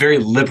 it's very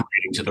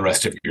liberating to the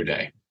rest of your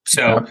day.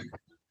 So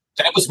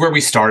that was where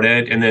we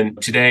started. And then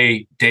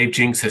today, Dave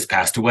Jinks has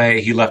passed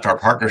away. He left our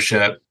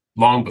partnership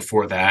long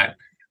before that.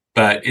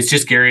 But it's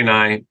just Gary and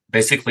I,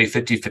 basically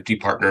 50-50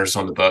 partners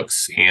on the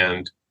books.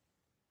 And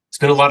it's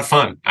been a lot of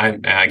fun.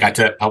 I got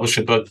to publish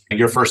a book,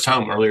 Your First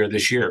Home, earlier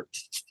this year.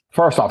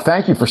 First off,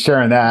 thank you for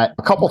sharing that.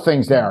 A couple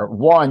things there.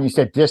 One, you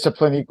said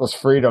discipline equals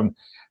freedom.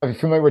 Are you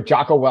familiar with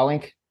Jocko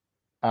Willink?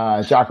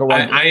 I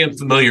am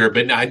familiar,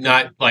 but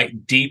not like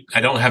deep. I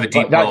don't have a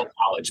deep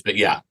knowledge, but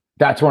yeah.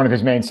 That's one of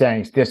his main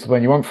sayings,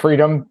 discipline. You want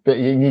freedom, but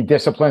you need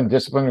discipline.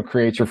 Discipline will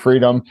create your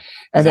freedom.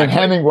 And then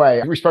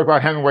Hemingway, we spoke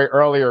about Hemingway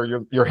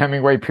earlier, your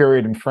Hemingway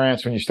period in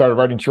France when you started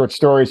writing short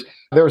stories.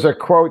 There was a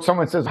quote,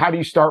 someone says, how do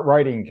you start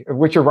writing?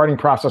 What's your writing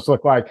process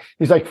look like?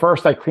 He's like,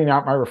 first I clean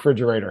out my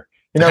refrigerator.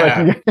 You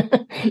know,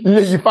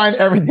 like you find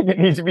everything that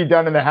needs to be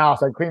done in the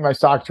house. I clean my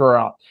sock drawer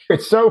out.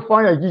 It's so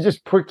funny. Like you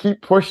just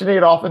keep pushing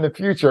it off in the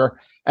future.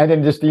 And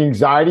then just the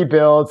anxiety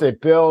builds,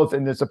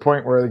 and there's a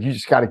point where you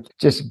just got to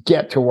just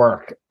get to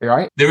work,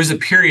 right? There was a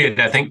period,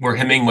 I think, where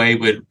Hemingway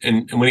would,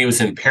 and when he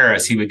was in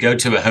Paris, he would go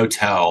to a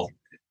hotel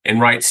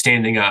and write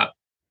standing up.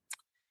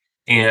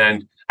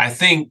 And I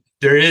think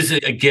there is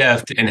a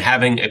gift in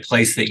having a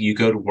place that you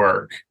go to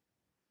work.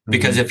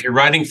 Because if you're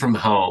writing from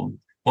home,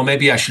 well,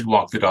 maybe I should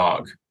walk the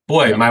dog.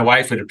 Boy, my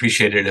wife would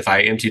appreciate it if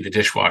I emptied the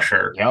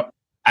dishwasher.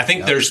 I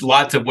think there's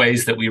lots of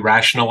ways that we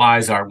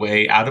rationalize our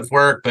way out of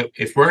work. But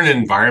if we're in an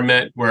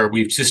environment where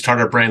we've just taught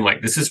our brain,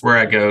 like, this is where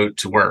I go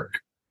to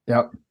work,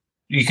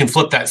 you can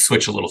flip that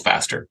switch a little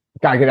faster.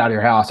 Got to get out of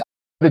your house.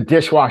 The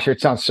dishwasher,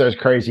 it sounds so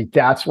crazy.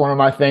 That's one of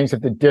my things.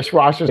 If the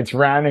dishwasher gets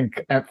ran and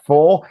at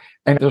full,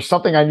 and there's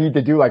something I need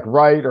to do, like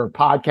write or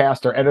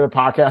podcast or edit a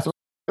podcast,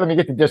 let me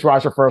get the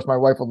dishwasher first. My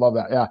wife would love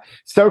that. Yeah.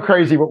 So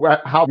crazy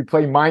how you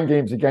play mind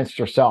games against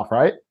yourself,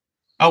 right?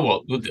 Oh,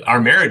 well,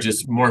 our marriage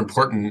is more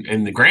important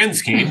in the grand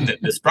scheme than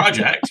this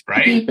project,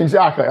 right?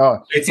 Exactly.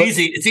 It's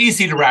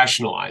easy to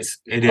rationalize.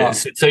 It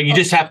is. So you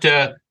just have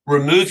to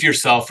remove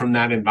yourself from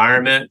that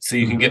environment so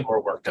you can get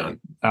more work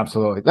done.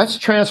 Absolutely. Let's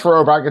transfer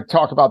over. I could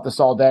talk about this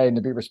all day and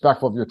to be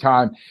respectful of your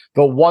time.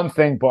 The One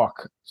Thing book,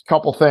 a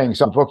couple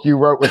things. A book you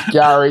wrote with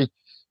Gary,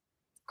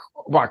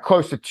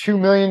 close to 2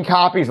 million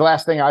copies.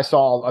 Last thing I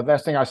saw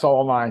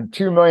online,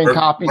 2 million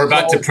copies. We're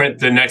about to print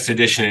the next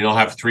edition and it'll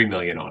have 3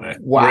 million on it.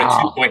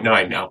 Wow. We're at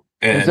 2.9 now.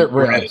 And is it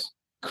really?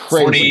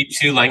 Crazy.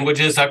 42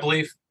 languages, I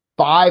believe.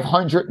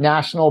 500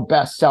 national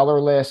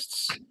bestseller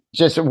lists.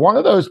 Just one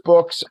of those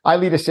books. I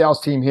lead a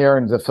sales team here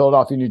in the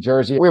Philadelphia, New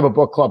Jersey. We have a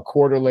book club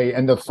quarterly.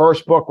 And the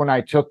first book when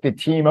I took the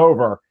team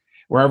over,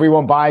 where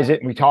everyone buys it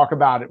and we talk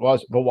about it,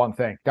 was The One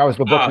Thing. That was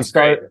the book we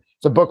started. Great.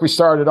 It's a book we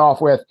started off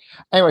with.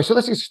 Anyway, so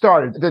let's get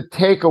started. The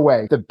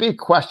takeaway, the big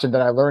question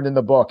that I learned in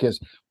the book is,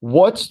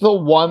 what's the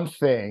one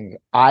thing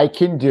I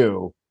can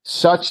do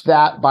such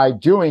that by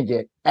doing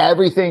it,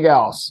 everything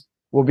else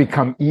will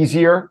become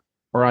easier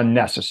or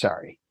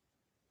unnecessary?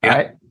 Yeah.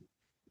 Right.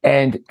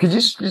 And could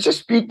you just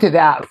speak to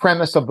that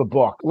premise of the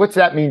book? What's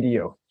that mean to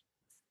you?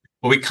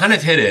 Well, we kind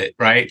of hit it,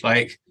 right?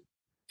 Like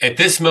at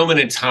this moment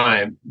in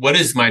time, what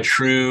is my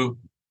true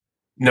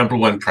number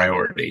one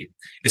priority?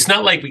 It's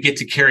not like we get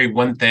to carry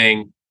one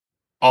thing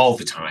all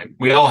the time.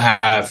 We all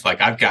have, like,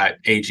 I've got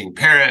aging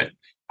parent,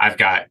 I've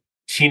got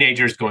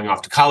teenagers going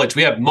off to college.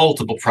 We have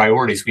multiple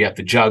priorities we have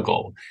to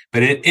juggle.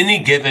 But at any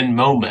given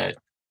moment,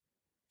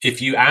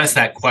 if you ask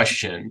that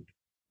question,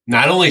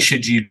 not only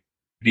should you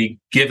be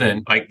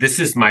given, like, this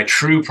is my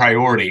true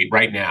priority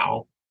right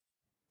now,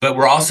 but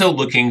we're also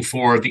looking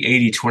for the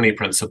 80-20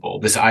 principle,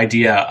 this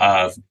idea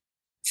of,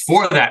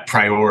 for that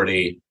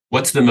priority,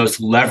 what's the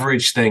most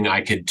leveraged thing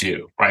I could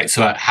do, right?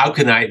 So how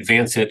can I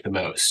advance it the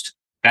most?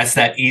 That's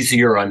that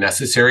easy or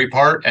unnecessary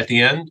part at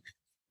the end.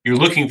 You're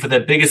looking for the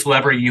biggest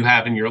lever you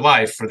have in your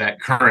life for that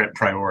current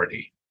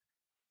priority.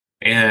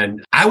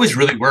 And I was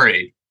really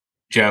worried,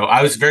 Joe.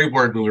 I was very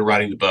worried when we were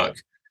writing the book.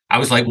 I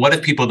was like, what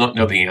if people don't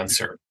know the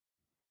answer?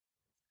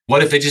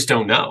 What if they just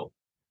don't know?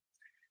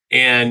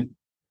 And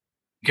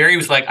Gary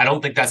was like, I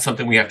don't think that's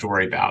something we have to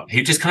worry about.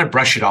 He just kind of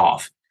brushed it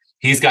off.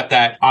 He's got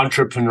that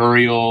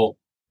entrepreneurial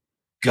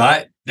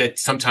gut that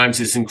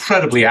sometimes is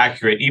incredibly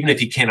accurate, even if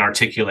he can't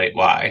articulate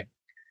why.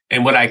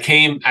 And when I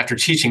came after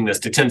teaching this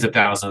to tens of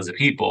thousands of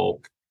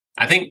people,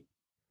 I think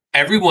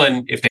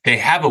everyone, if they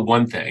have a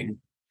one thing,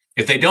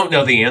 if they don't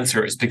know the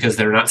answer, it's because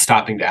they're not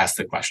stopping to ask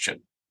the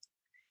question.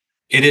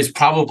 It is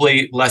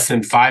probably less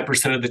than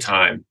 5% of the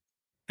time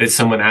that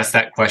someone asks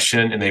that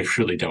question and they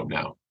truly don't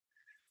know.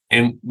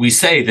 And we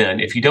say then,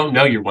 if you don't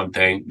know your one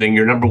thing, then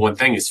your number one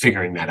thing is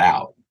figuring that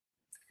out.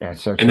 Yeah,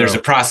 so and there's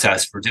a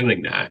process for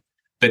doing that.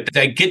 But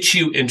that gets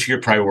you into your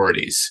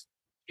priorities.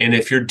 And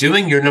if you're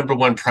doing your number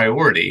one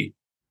priority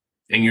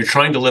and you're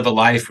trying to live a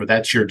life where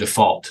that's your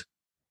default,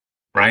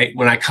 right?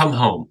 When I come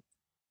home,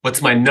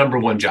 what's my number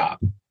one job?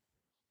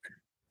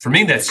 For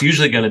me, that's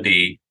usually going to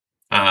be,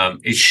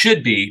 it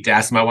should be to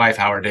ask my wife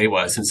how her day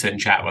was and sit and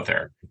chat with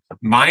her.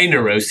 My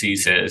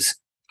neuroses is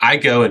I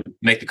go and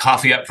make the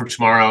coffee up for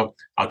tomorrow.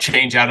 I'll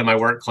change out of my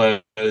work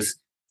clothes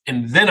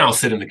and then I'll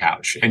sit on the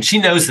couch. And she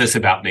knows this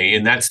about me.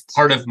 And that's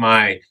part of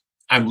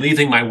I'm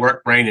leaving my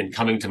work brain and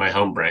coming to my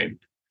home brain.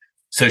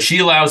 So she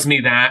allows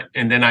me that.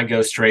 And then I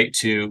go straight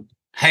to,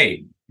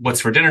 hey, what's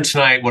for dinner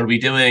tonight? What are we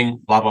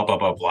doing? Blah, blah, blah,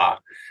 blah, blah.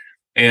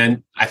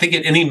 And I think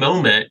at any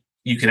moment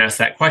you can ask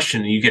that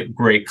question and you get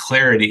great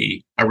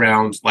clarity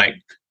around, like,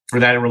 for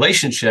that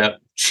relationship,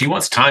 she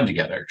wants time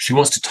together. She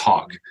wants to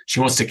talk. She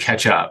wants to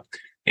catch up.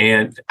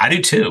 And I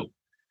do too.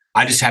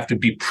 I just have to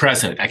be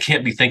present. I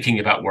can't be thinking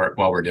about work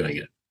while we're doing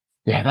it.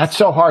 Yeah, that's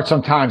so hard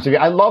sometimes.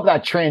 I love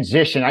that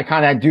transition. I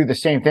kind of do the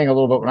same thing a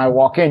little bit when I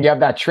walk in. You have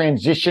that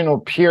transitional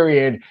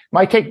period.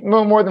 Might take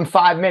no more than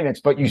 5 minutes,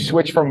 but you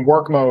switch from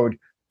work mode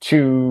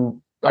to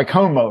like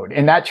home mode.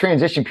 And that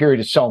transition period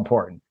is so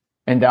important.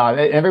 And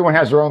everyone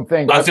has their own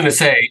thing. I was going to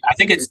say, I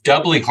think it's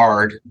doubly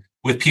hard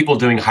with people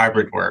doing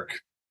hybrid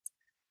work.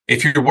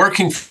 If you're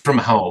working from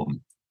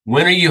home,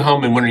 when are you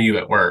home and when are you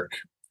at work?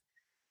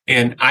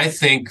 And I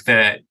think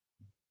that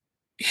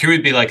here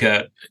would be like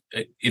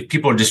if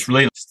people are just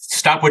really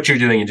stop what you're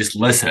doing and just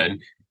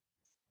listen,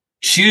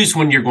 choose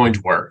when you're going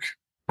to work,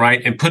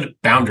 right? And put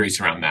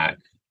boundaries around that.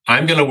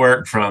 I'm going to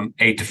work from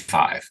 8 to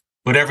 5,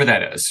 whatever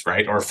that is,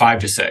 right? Or 5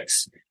 to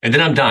 6. And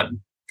then I'm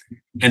done.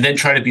 And then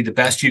try to be the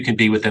best you can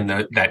be within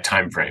that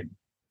time frame.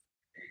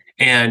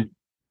 And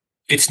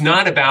it's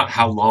not about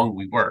how long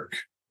we work.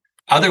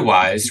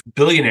 Otherwise,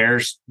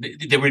 billionaires,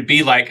 they would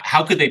be like,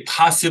 how could they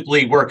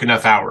possibly work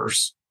enough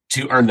hours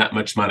to earn that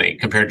much money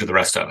compared to the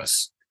rest of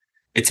us?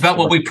 It's about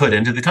what we put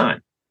into the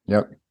time.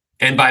 Yep.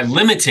 And by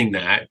limiting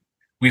that,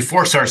 we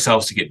force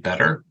ourselves to get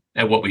better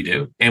at what we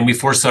do. And we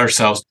force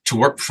ourselves to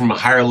work from a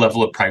higher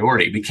level of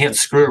priority. We can't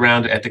screw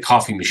around at the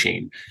coffee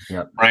machine,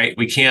 right?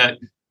 We can't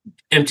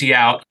empty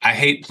out. I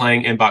hate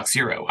playing Inbox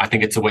Zero. I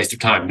think it's a waste of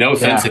time. No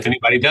offense if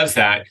anybody does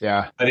that,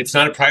 but it's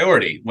not a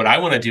priority. What I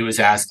want to do is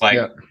ask, like,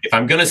 if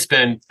I'm going to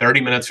spend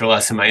 30 minutes or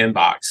less in my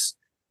inbox,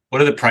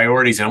 what are the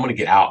priorities I want to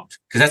get out?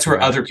 Because that's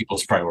where other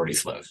people's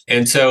priorities live.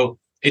 And so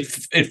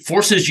it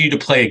forces you to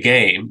play a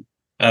game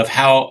of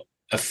how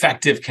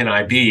effective can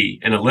I be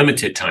in a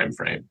limited time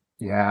frame.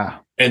 Yeah.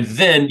 And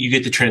then you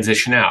get the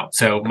transition out.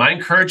 So my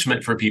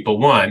encouragement for people,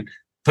 one,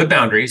 put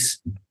boundaries,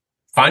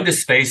 find a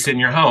space in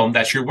your home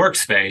that's your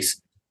workspace,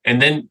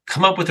 and then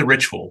come up with a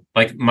ritual.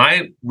 Like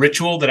my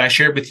ritual that I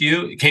shared with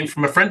you, it came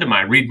from a friend of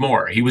mine, Reed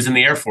Moore. He was in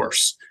the Air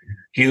Force.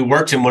 He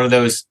worked in one of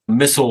those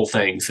missile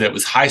things that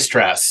was high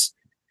stress.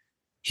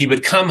 He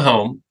would come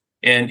home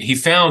and he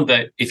found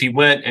that if he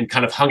went and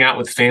kind of hung out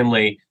with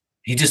family,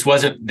 he just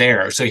wasn't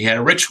there. So he had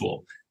a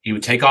ritual. He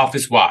would take off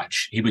his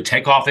watch. He would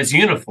take off his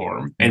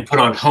uniform and put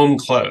on home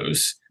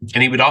clothes.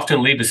 And he would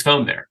often leave his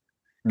phone there.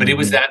 But it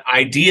was that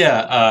idea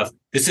of,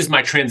 this is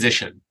my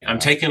transition. I'm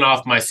taking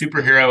off my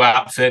superhero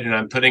outfit and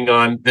I'm putting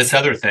on this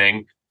other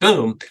thing.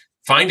 Boom.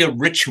 Find a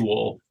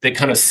ritual that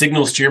kind of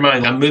signals to your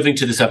mind, I'm moving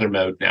to this other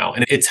mode now.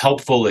 And it's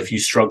helpful if you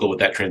struggle with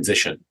that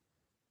transition.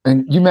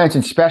 And you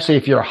mentioned, especially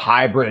if you're a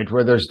hybrid,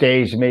 where there's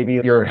days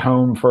maybe you're at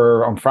home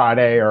for on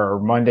Friday or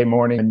Monday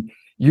morning, and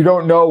you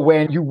don't know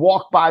when you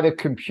walk by the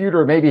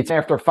computer, maybe it's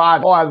after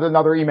 5. Oh, I have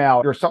another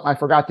email or something I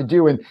forgot to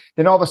do. And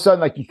then all of a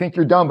sudden, like you think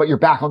you're done, but you're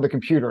back on the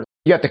computer.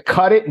 You have to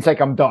cut it. It's like,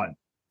 I'm done.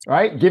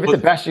 Right? Give it the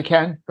best you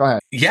can. Go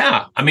ahead.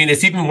 Yeah. I mean,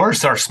 it's even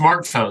worse. Our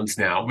smartphones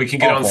now, we can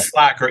get on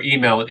Slack or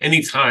email at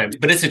any time,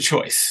 but it's a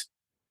choice.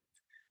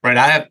 Right.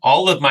 I have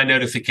all of my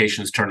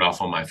notifications turned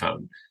off on my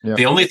phone. Yep.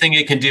 The only thing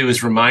it can do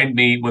is remind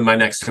me when my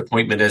next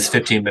appointment is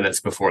 15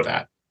 minutes before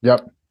that.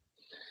 Yep.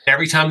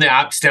 Every time the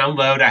apps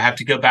download, I have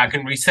to go back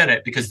and reset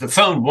it because the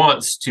phone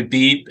wants to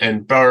beep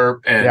and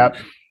burp and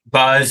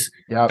buzz.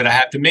 Yep. But I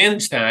have to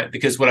manage that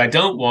because what I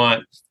don't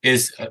want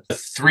is a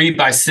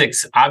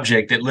 3x6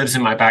 object that lives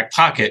in my back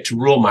pocket to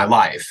rule my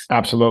life.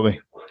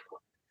 Absolutely.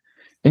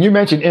 And you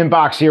mentioned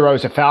inbox zero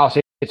is a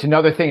fallacy. It's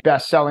another thing,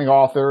 best-selling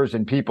authors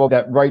and people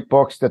that write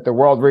books that the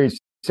world reads.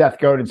 Seth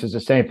Godin says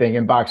the same thing.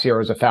 Inbox zero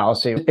is a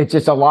fallacy. It's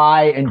just a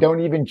lie, and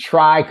don't even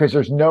try because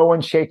there's no one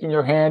shaking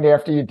your hand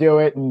after you do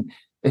it. And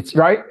it's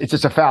right. It's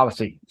just a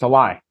fallacy. It's a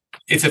lie.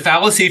 It's a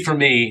fallacy for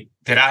me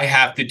that I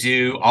have to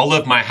do all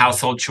of my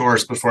household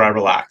chores before I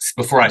relax,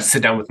 before I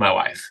sit down with my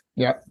wife.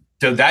 Yep.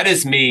 So that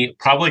is me.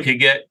 Probably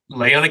could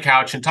lay on a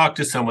couch and talk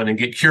to someone and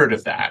get cured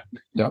of that.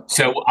 Yep.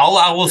 So all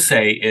I will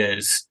say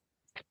is,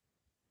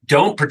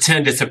 don't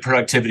pretend it's a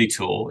productivity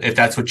tool if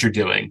that's what you're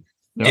doing.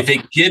 Yep. If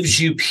it gives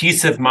you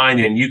peace of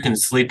mind and you can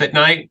sleep at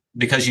night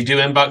because you do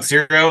inbox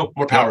zero,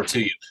 more power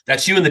to you.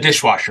 That's you in the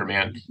dishwasher,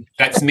 man.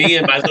 That's me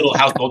and my little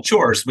household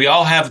chores. We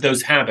all have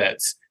those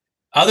habits.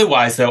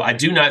 Otherwise, though, I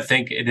do not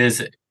think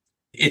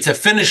it's a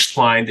finish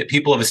line that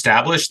people have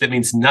established that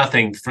means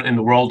nothing in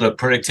the world of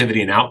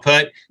productivity and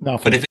output.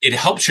 Nothing. But if it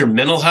helps your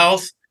mental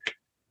health,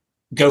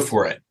 go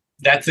for it.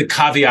 That's the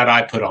caveat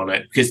I put on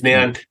it because,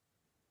 man,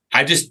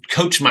 I just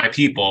coach my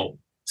people,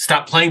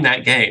 stop playing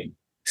that game.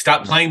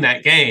 Stop playing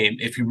that game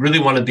if you really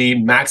want to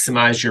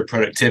maximize your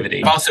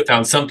productivity. I've also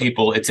found some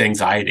people, it's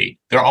anxiety.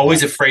 They're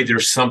always afraid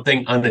there's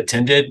something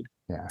unattended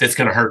that's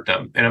going to hurt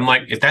them. And I'm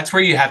like, if that's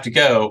where you have to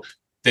go,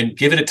 then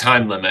give it a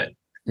time limit.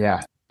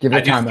 Yeah.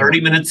 I do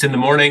 30 minutes in the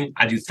morning.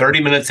 I do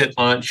 30 minutes at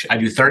lunch. I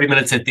do 30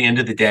 minutes at the end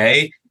of the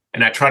day.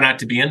 And I try not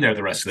to be in there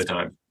the rest of the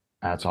time.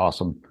 That's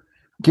awesome.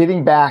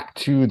 Getting back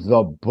to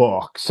the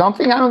book,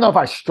 something I don't know if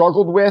I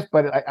struggled with,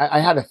 but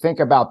I had to think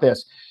about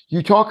this.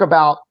 You talk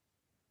about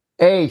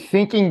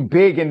thinking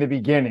big in the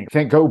beginning.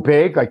 Go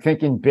big, like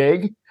thinking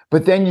big,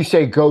 but then you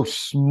say go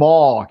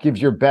small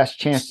gives your best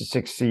chance to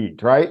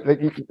succeed, right?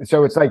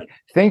 So it's like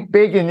think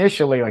big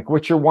initially, like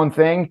what's your one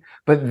thing,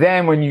 but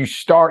then when you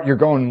start, you're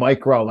going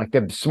micro, like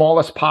the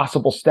smallest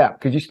possible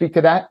step. Could you speak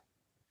to that?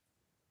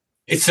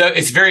 It's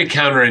very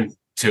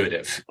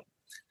counterintuitive,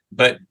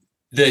 but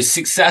the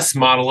success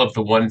model of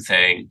the one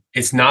thing,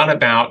 it's not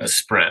about a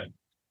sprint.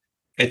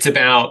 It's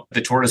about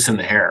the tortoise and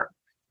the hare.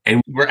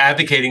 And we're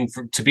advocating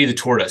to be the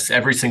tortoise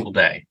every single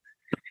day.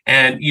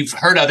 And you've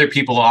heard other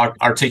people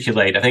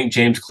articulate, I think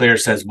James Clear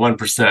says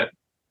 1%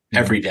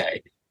 every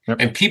day. Yep.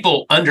 And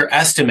people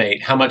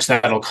underestimate how much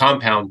that'll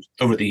compound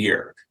over the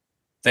year.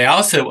 They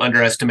also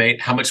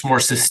underestimate how much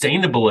more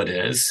sustainable it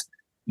is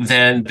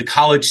than the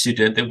college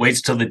student that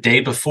waits till the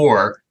day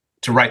before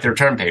to write their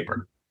term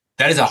paper.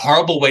 That is a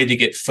horrible way to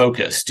get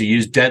focused, to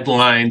use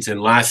deadlines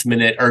and last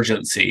minute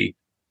urgency.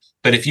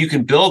 But if you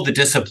can build the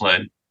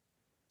discipline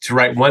to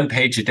write 1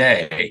 page a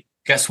day,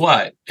 guess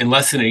what? In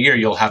less than a year,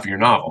 you'll have your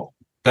novel.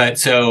 But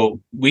so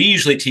we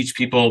usually teach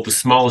people the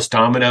smallest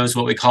dominoes,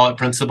 what we call it,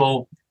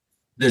 principle.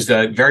 There's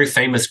a very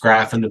famous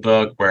graph in the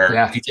book where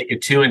if you take a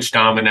 2-inch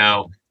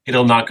domino,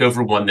 it'll knock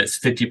over one that's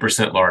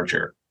 50%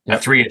 larger, a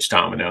 3-inch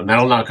domino, and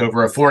that'll knock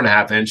over a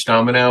 4.5-inch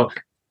domino.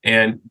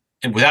 And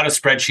without a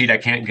spreadsheet, I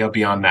can't go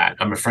beyond that.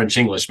 I'm a French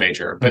English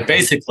major. But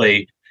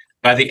basically,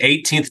 by the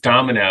 18th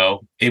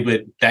domino,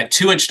 that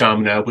 2-inch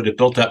domino would have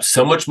built up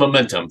so much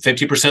momentum,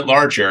 50%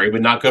 larger, it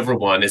would knock over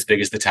one as big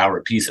as the Tower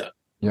of Pisa.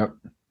 Yep.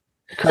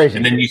 Crazy.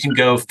 And then you can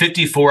go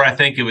 54, I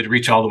think it would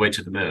reach all the way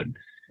to the moon.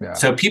 Yeah.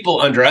 So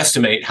people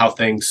underestimate how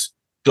things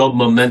build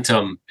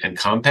momentum and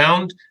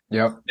compound.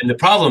 Yep. And the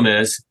problem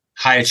is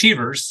high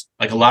achievers,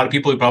 like a lot of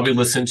people who probably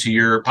listen to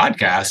your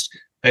podcast,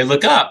 they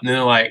look up and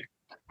they're like,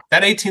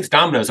 that 18th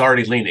domino is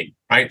already leaning,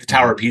 right? The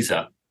Tower of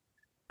Pisa.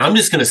 I'm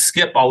just going to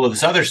skip all of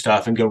this other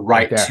stuff and go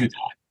right to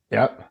that.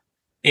 Yep.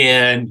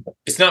 And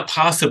it's not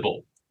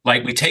possible.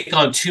 Like we take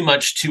on too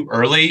much too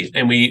early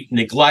and we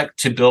neglect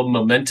to build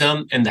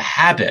momentum and the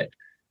habit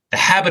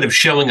of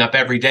showing up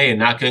every day and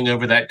not going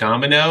over that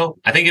domino.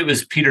 I think it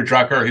was Peter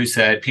Drucker who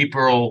said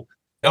people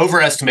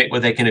overestimate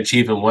what they can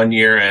achieve in 1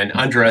 year and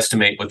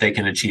underestimate what they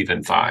can achieve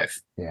in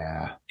 5.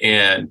 Yeah.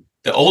 And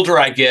the older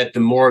I get, the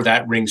more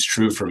that rings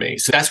true for me.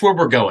 So that's where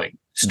we're going.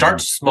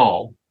 Start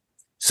small,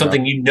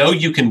 something you know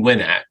you can win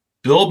at,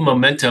 build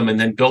momentum, and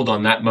then build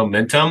on that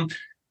momentum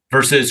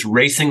versus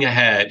racing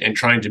ahead and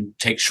trying to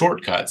take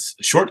shortcuts.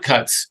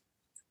 Shortcuts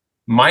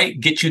might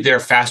get you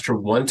there faster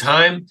one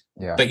time,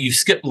 but you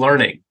skip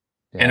learning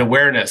and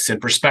awareness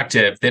and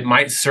perspective that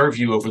might serve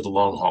you over the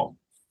long haul.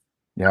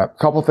 Yeah, a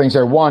couple of things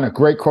there. One, a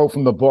great quote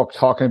from the book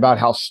talking about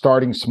how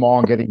starting small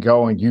and getting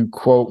going. You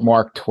quote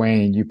Mark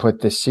Twain. You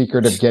put the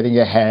secret of getting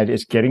ahead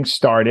is getting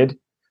started,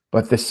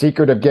 but the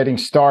secret of getting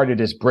started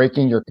is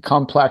breaking your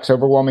complex,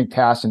 overwhelming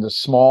tasks into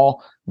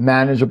small,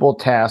 manageable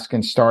tasks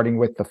and starting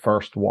with the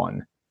first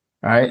one.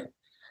 Right.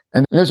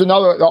 And there's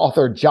another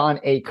author, John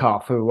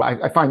Acuff, who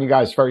I find you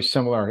guys very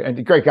similar and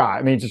a great guy.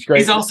 I mean, just great.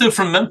 He's also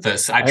from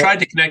Memphis. I tried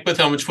to connect with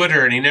him on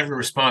Twitter and he never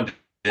responded.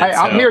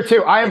 I'm here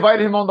too. I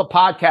invited him on the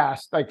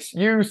podcast. Like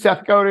you,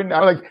 Seth Godin,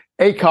 I'm like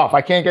Acuff.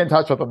 I can't get in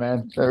touch with him,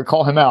 man. So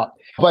call him out.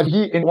 But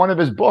he, in one of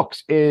his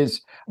books,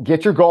 is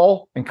get your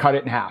goal and cut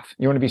it in half.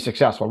 You want to be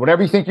successful.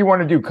 Whatever you think you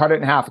want to do, cut it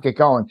in half and get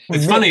going.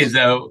 It's funny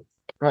though.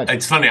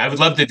 It's funny. I would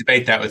love to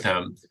debate that with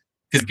him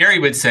because Gary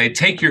would say,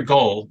 take your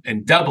goal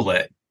and double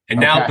it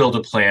and now build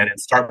a plan and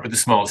start with the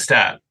smallest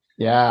step.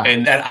 Yeah.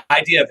 And that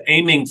idea of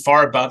aiming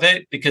far above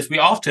it, because we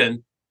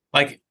often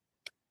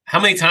how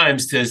many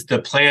times does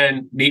the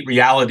plan meet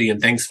reality and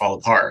things fall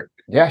apart?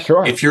 Yeah,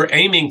 sure. If you're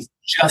aiming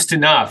just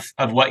enough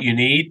of what you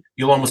need,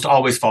 you'll almost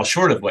always fall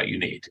short of what you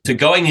need. So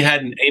going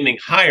ahead and aiming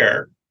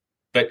higher,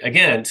 but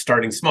again,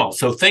 starting small.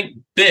 So think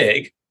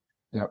big.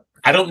 Yep.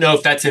 I don't know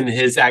if that's in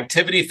his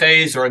activity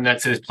phase or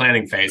that's in his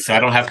planning phase. So I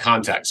don't have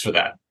context for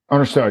that.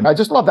 Understood. I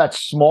just love that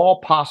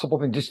small possible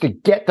thing just to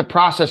get the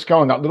process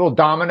going, that little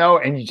domino,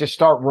 and you just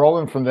start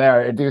rolling from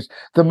there.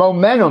 The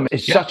momentum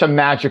is such a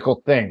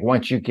magical thing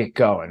once you get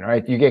going,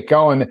 right? You get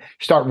going,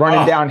 start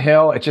running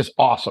downhill. It's just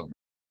awesome.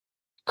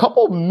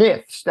 Couple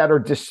myths that are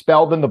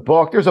dispelled in the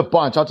book. There's a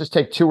bunch. I'll just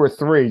take two or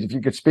three if you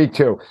could speak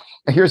to.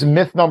 Here's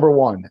myth number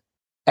one.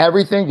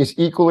 Everything is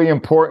equally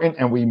important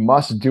and we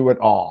must do it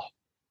all.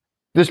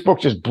 This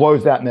book just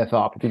blows that myth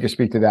up. If you could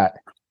speak to that.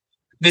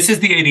 This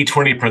is the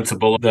 80-20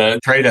 principle, the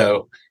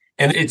Pareto.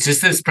 And it's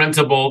just this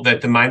principle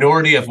that the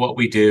minority of what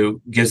we do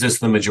gives us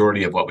the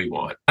majority of what we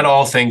want. Not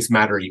all things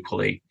matter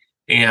equally.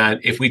 And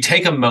if we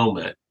take a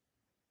moment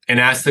and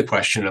ask the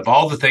question of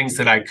all the things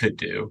that I could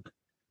do,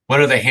 what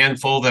are the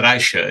handful that I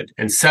should,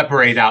 and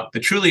separate out the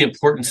truly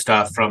important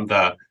stuff from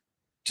the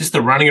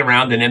running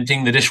around and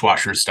emptying the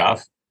dishwasher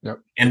stuff,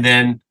 and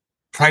then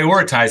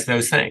prioritize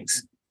those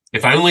things.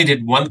 If I only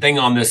did one thing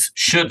on this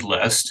should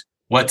list,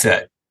 what's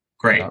it?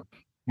 Great.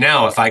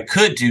 Now, if I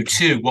could do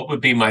two, what would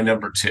be my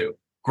number two?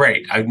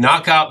 Great. I'd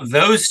knock out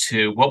those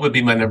two. What would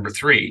be my number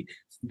three?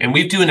 And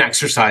we do an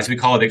exercise. We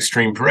call it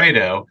Extreme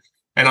Pareto.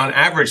 And on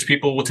average,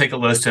 people will take a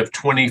list of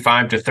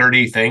 25 to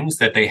 30 things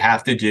that they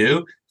have to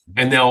do.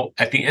 And they'll,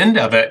 at the end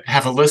of it,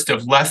 have a list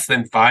of less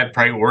than 5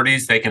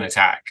 priorities they can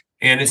attack.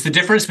 And it's the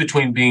difference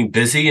between being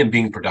busy and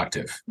being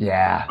productive.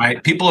 Yeah.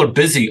 Right? People are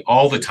busy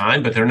all the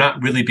time, but they're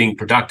not really being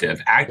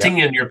productive. Acting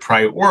in your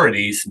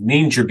priorities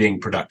means you're being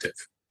productive.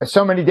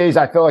 So many days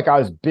I feel like I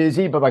was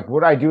busy, but like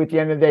what I do at the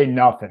end of the day,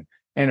 nothing.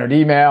 Entered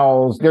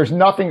emails. There's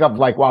nothing of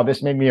like, wow,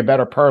 this made me a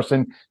better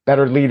person,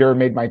 better leader,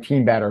 made my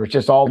team better. It's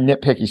just all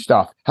nitpicky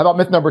stuff. How about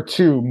myth number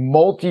two?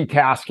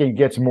 Multitasking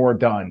gets more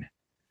done.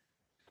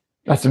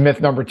 That's a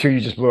myth number two. You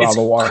just blew out of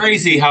the water. It's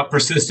crazy how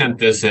persistent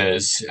this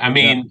is. I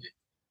mean,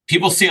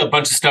 people see a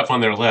bunch of stuff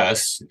on their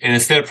list, and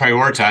instead of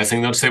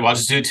prioritizing, they'll say, well, I'll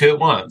just do two at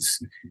once.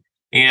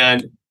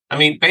 And I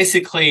mean,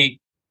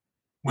 basically,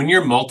 when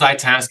you're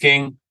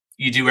multitasking,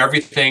 you do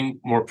everything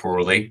more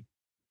poorly,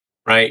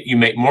 right? You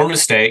make more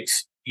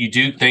mistakes. You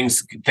do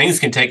things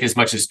can take as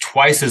much as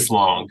twice as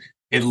long.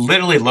 It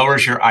literally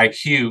lowers your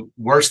IQ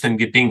worse than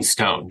being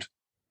stoned.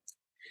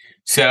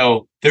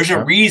 So there's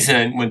a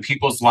reason when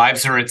people's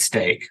lives are at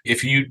stake.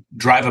 If you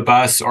drive a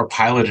bus or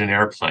pilot an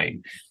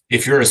airplane,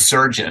 if you're a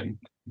surgeon,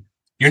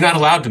 you're not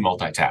allowed to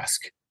multitask.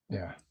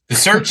 Yeah. The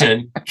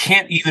surgeon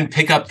can't even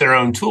pick up their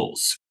own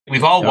tools.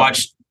 We've all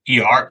watched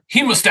ER,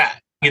 hemostat,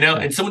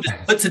 and someone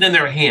just puts it in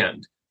their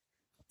hand.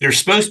 They're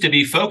supposed to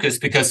be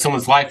focused because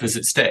someone's life is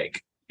at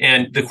stake.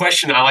 And the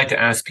question I like to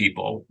ask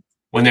people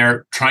when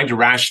they're trying to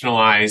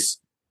rationalize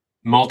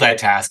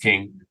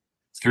multitasking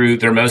through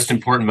their most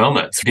important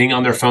moments, being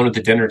on their phone at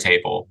the dinner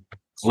table,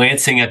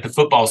 glancing at the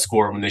football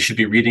score when they should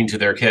be reading to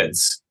their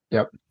kids,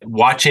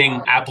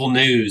 watching Apple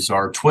News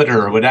or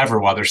Twitter or whatever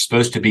while they're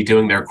supposed to be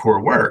doing their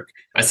core work.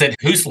 I said,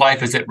 whose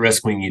life is at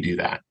risk when you do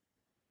that?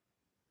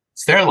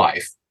 It's their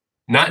life,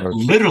 not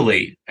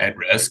literally at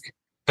risk,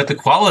 but the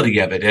quality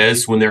of it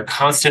is when they're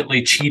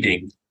constantly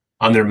cheating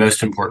on their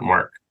most important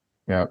work.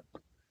 Yeah.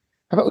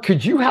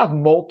 Could you have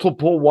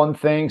multiple one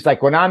things?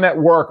 Like when I'm at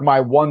work, my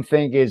one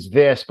thing is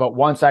this, but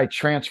once I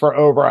transfer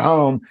over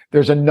home,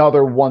 there's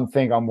another one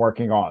thing I'm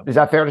working on. Is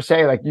that fair to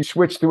say? Like you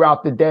switch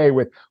throughout the day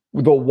with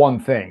the one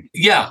thing?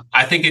 Yeah.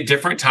 I think at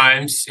different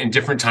times, in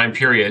different time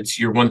periods,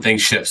 your one thing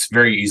shifts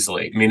very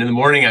easily. I mean, in the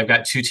morning, I've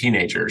got 2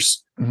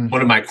 teenagers. Mm-hmm.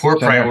 One of my core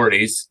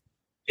priorities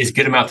is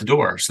get them out the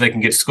door so they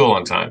can get to school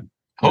on time,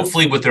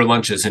 hopefully with their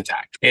lunches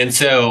intact. And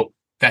so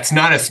that's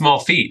not a small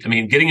feat. I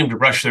mean, getting them to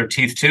brush their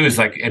teeth too is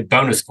like at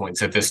bonus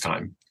points at this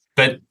time.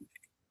 But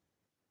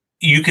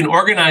you can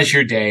organize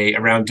your day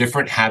around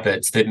different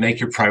habits that make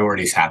your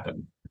priorities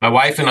happen. My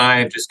wife and I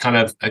have just kind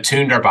of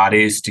attuned our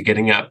bodies to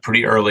getting up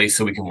pretty early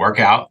so we can work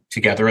out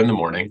together in the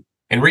morning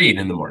and read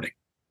in the morning.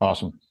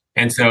 Awesome.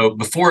 And so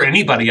before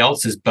anybody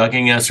else is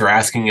bugging us or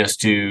asking us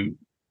to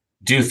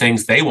do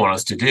things they want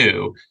us to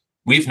do,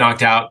 we've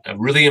knocked out a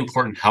really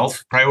important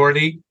health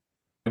priority.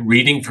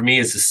 Reading for me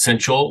is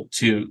essential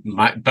to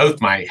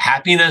both my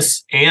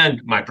happiness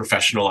and my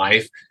professional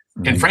life.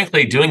 Mm-hmm. And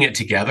frankly, doing it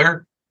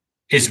together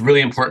is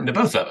really important to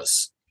both of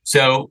us.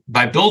 So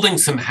by building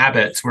some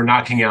habits, we're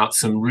knocking out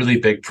some really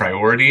big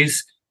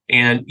priorities.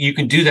 And you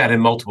can do that in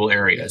multiple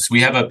areas.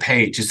 We have a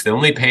page. It's the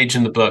only page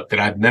in the book that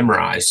I've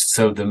memorized.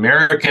 So the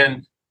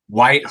American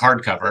white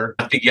hardcover,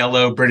 not the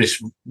yellow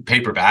British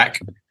paperback,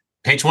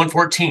 page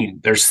 114,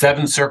 there's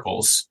 7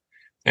 circles.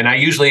 And I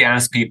usually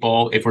ask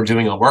people, if we're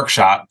doing a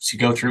workshop, to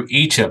go through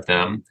each of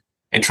them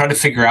and try to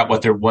figure out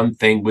what their one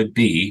thing would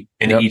be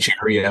in each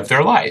area of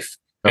their life.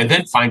 And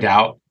then find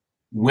out,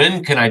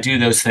 when can I do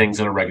those things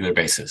on a regular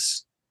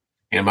basis?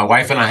 And my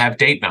wife and I have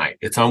date night.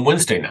 It's on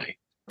Wednesday night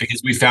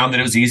because we found that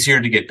it was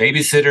easier to get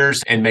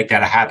babysitters and make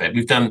that a habit.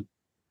 We've done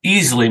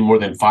easily more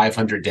than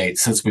 500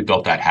 dates since we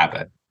built that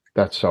habit.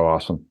 That's so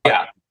awesome.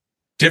 Yeah.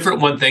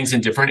 Different one things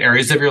in different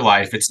areas of your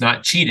life. It's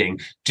not cheating.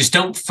 Just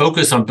don't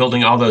focus on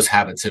building all those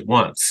habits at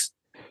once.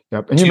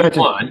 Yep. And do you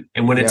mentioned one,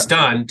 and when it's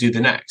done, do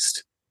the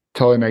next.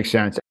 Totally makes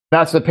sense.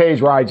 That's the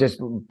page where I just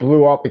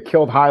blew up. It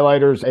killed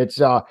highlighters. It's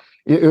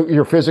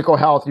your physical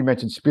health. You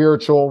mentioned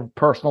spiritual,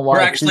 personal life.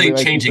 We're actually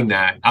changing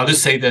that. I'll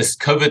just say this.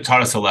 COVID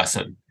taught us a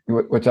lesson.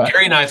 What's that?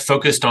 Gary and I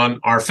focused on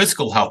our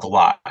physical health a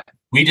lot.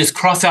 We just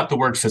cross out the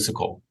word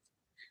physical.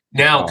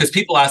 Now, because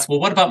people ask,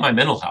 well, what about my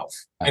mental health?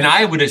 And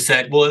I would have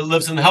said, well, it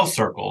lives in the health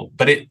circle,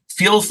 but it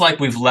feels like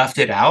we've left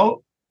it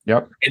out.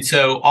 Yep. And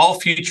so all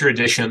future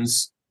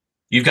editions,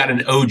 you've got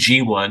an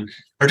OG one,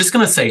 are just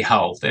going to say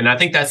health. And I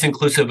think that's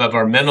inclusive of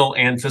our mental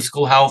and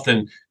physical health.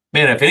 And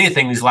man, if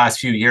anything, these last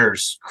few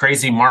years,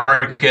 crazy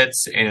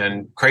markets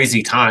and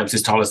crazy times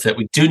has taught us that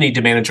we do need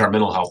to manage our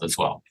mental health as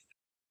well.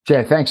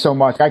 Jay, thanks so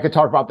much. I could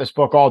talk about this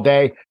book all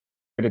day,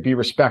 but to be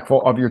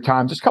respectful of your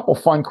time. Just a couple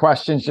fun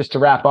questions just to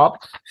wrap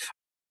up.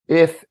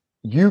 If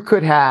you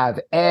could have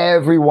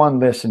everyone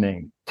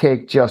listening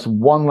take just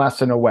one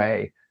lesson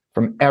away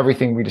from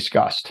everything we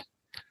discussed,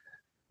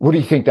 what do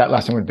you think that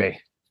lesson would be?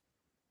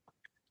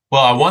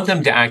 Well, I want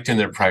them to act in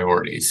their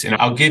priorities. And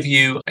I'll give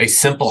you a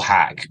simple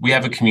hack. We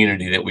have a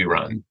community that we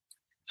run.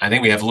 I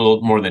think we have a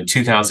little more than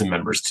 2,000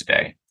 members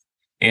today.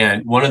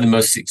 And one of the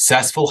most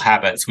successful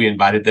habits we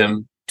invited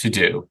them to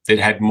do that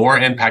had more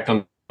impact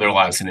on their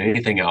lives than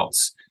anything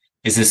else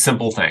is this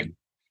simple thing.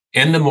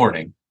 In the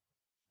morning,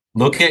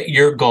 look at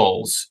your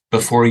goals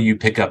before you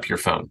pick up your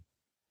phone.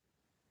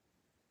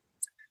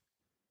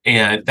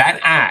 And that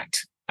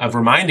act of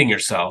reminding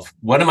yourself,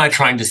 what am I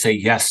trying to say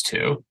yes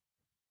to?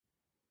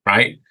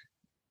 Right?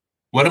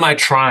 What am I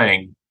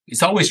trying?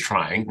 It's always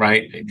trying,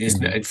 right?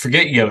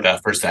 Forget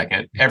Yoda for a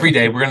second. Every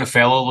day we're going to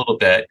fail a little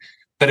bit.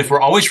 But if we're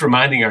always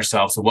reminding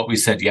ourselves of what we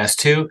said yes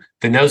to,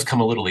 the no's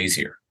come a little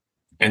easier.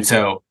 And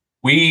so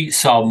we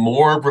saw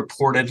more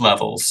reported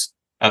levels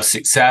of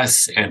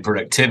success and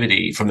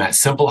productivity from that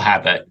simple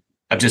habit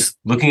of just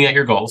looking at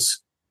your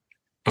goals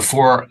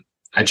before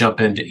I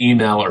jump into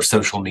email or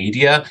social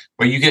media,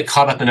 where you get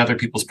caught up in other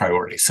people's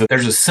priorities. So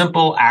there's a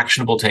simple,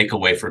 actionable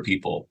takeaway for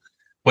people.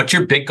 What's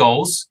your big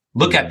goals?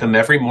 Look at them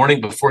every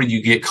morning before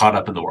you get caught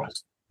up in the world.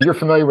 You're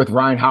familiar with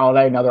Ryan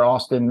Holiday, another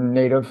Austin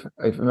native?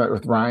 Are you familiar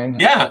with Ryan?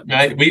 Yeah,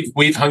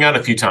 we've hung out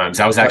a few times.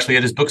 I was actually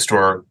at his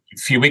bookstore a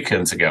few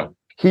weekends ago.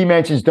 He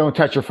mentions don't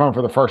touch your phone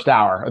for the first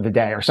hour of the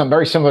day, or something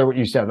very similar to what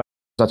you said.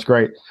 That's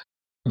great.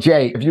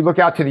 Jay, if you look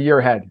out to the year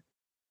ahead,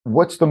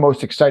 what's the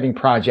most exciting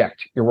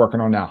project you're working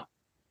on now?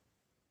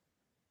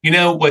 You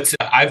know, what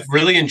I've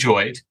really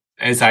enjoyed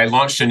is I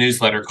launched a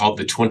newsletter called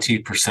The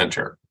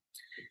 20%er.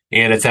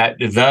 And it's at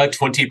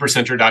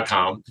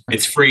the20percenter.com.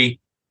 It's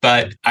free,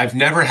 but I've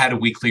never had a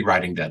weekly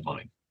writing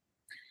deadline.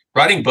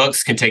 Writing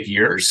books can take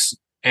years.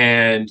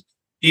 And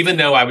even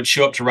though I would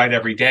show up to write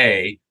every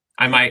day,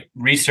 I might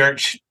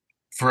research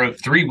for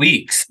 3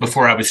 weeks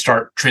before I would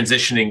start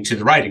transitioning to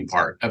the writing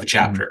part of a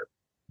chapter.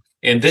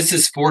 And this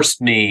has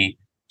forced me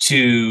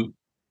to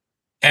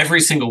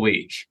every single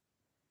week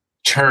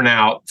turn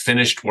out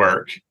finished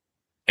work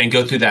and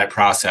go through that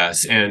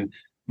process. And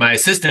my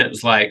assistant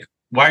was like,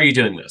 why are you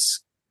doing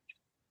this?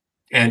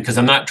 And because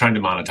I'm not trying to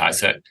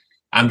monetize it,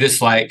 I'm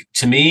just like,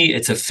 to me,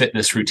 it's a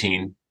fitness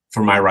routine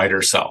for my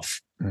writer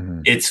self.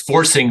 Mm-hmm. It's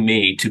forcing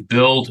me to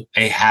build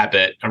a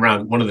habit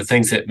around one of the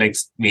things that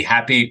makes me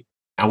happy.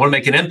 I want to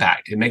make an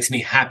impact. It makes me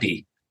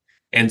happy.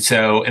 And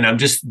I'm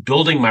just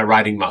building my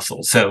writing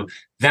muscle. So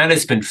that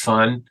has been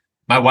fun.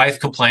 My wife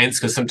complains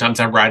because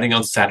sometimes I'm writing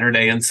on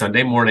Saturday and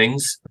Sunday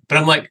mornings, but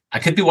I'm like, I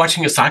could be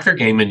watching a soccer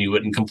game and you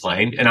wouldn't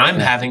complain. And I'm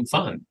having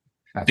fun.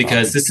 That's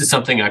because awesome. This is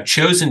something I've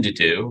chosen to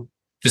do.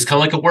 Just kind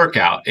of like a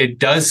workout. It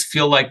does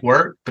feel like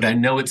work, but I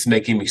know it's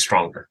making me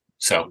stronger.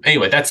 So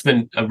anyway, that's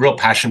been a real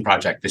passion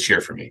project this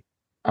year for me.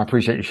 I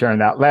appreciate you sharing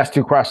that. Last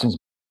 2 questions.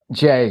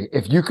 Jay,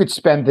 if you could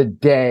spend the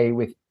day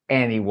with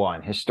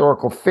anyone,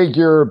 historical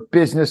figure,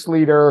 business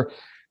leader,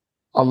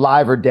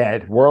 alive or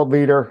dead, world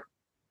leader,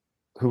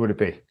 who would it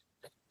be?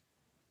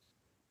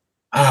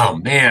 Oh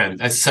man,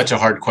 that's such a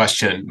hard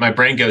question. My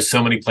brain goes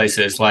so many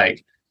places.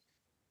 Like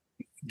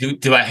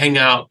do I hang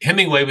out?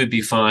 Hemingway would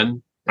be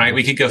fun, right?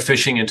 We could go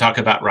fishing and talk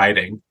about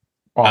writing.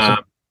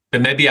 Awesome.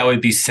 But maybe I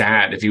would be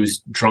sad if he was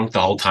drunk the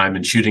whole time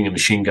and shooting a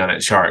machine gun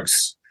at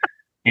sharks.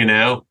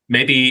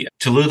 Maybe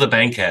Tallulah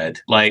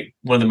Bankhead, like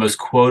one of the most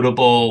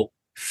quotable,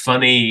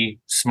 funny,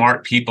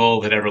 smart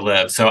people that ever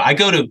lived. So I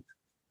go to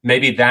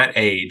maybe that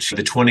age,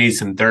 the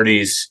 20s and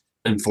 30s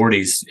and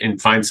 40s, and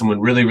find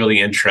someone really, really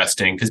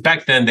interesting. Because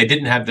back then they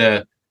didn't have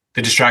the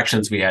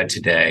distractions we had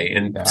today.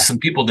 And some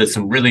people did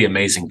some really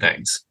amazing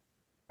things.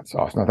 That's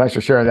awesome. Well, thanks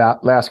for sharing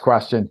that. Last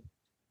question.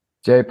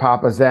 Jay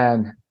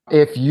Papasan,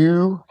 if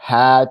you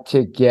had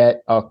to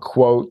get a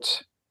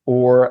quote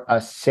or a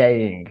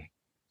saying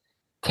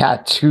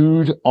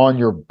tattooed on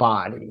your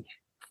body,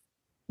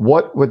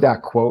 what would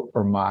that quote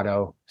or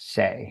motto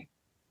say?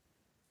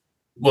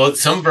 Well,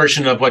 it's some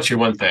version of what's your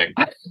one thing.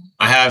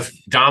 I have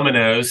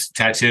dominoes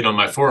tattooed on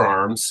my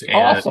forearms. And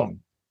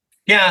awesome.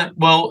 Yeah,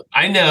 well,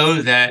 I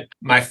know that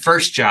my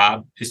first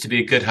job is to be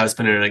a good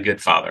husband and a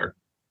good father.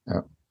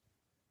 Yep.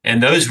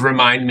 And those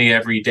remind me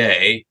every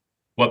day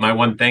what my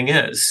one thing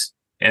is.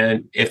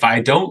 And if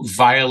I don't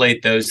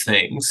violate those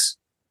things,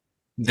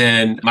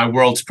 then my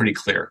world's pretty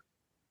clear.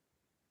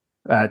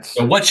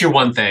 So what's your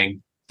one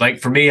thing? Like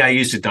for me, I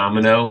used a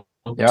domino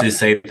to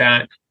say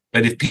that.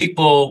 But if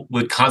people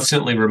would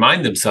constantly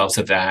remind themselves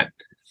of that,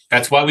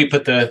 that's why we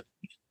put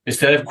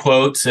instead of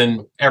quotes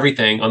and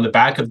everything on the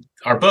back of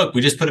our book,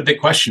 we just put a big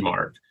question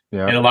mark.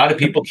 Yeah. And a lot of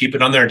people keep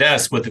it on their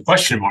desk with a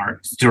question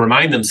mark to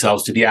remind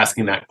themselves to be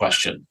asking that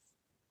question.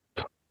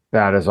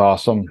 That is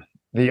awesome.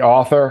 The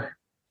author,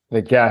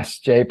 the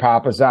guest, Jay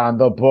Papasan,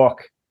 the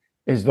book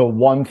is The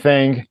One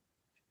Thing.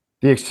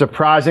 The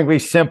surprisingly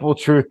simple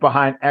truth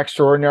behind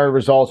extraordinary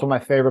results. One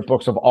of my favorite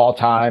books of all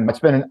time. It's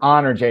been an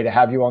honor, Jay, to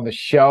have you on the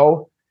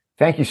show.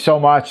 Thank you so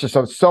much. Just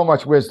so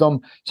much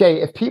wisdom.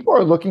 Jay, if people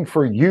are looking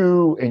for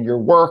you and your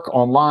work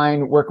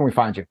online, where can we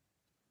find you?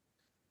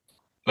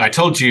 I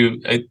told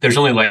you there's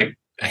only like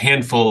a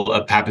handful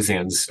of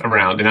Papasans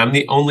around, and I'm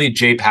the only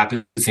Jay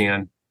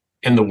Papasan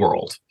in the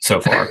world so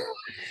far.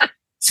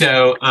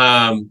 So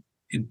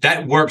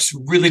that works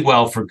really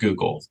well for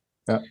Google.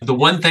 Yeah.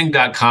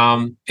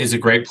 The1thing.com is a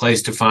great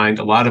place to find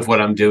a lot of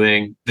what I'm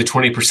doing. The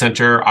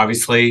 20%er,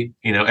 obviously,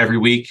 every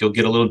week you'll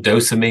get a little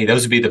dose of me.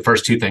 Those would be the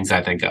first two things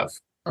I think of.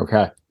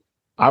 Okay.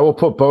 I will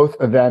put both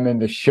of them in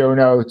the show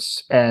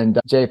notes. And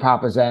Jay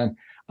Papasan,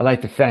 I'd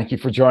like to thank you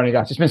for joining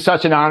us. It's been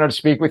such an honor to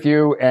speak with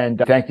you.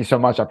 And thank you so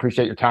much. I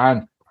appreciate your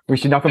time.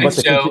 Wish you nothing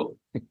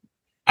but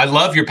I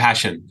love your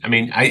passion. I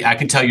mean, I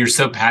can tell you're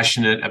so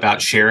passionate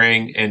about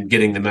sharing and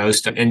getting the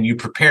most, and you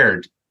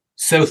prepared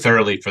so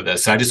thoroughly for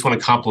this. So I just want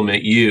to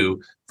compliment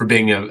you for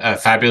being a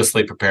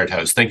fabulously prepared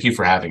host. Thank you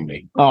for having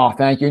me. Oh,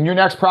 thank you. And your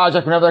next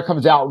project, whenever that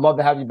comes out, I'd love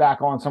to have you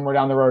back on somewhere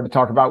down the road to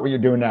talk about what you're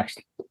doing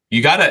next.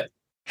 You got it.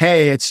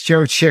 Hey, it's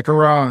Joe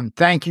Ciccarone.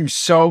 Thank you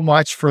so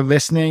much for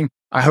listening.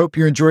 I hope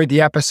you enjoyed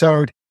the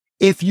episode.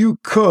 If you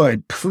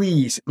could,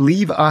 please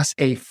leave us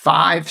a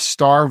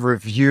 5-star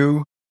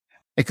review.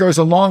 It goes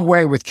a long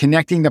way with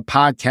connecting the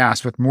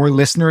podcast with more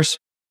listeners.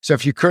 So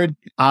if you could,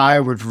 I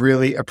would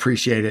really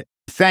appreciate it.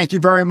 Thank you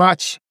very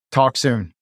much. Talk soon.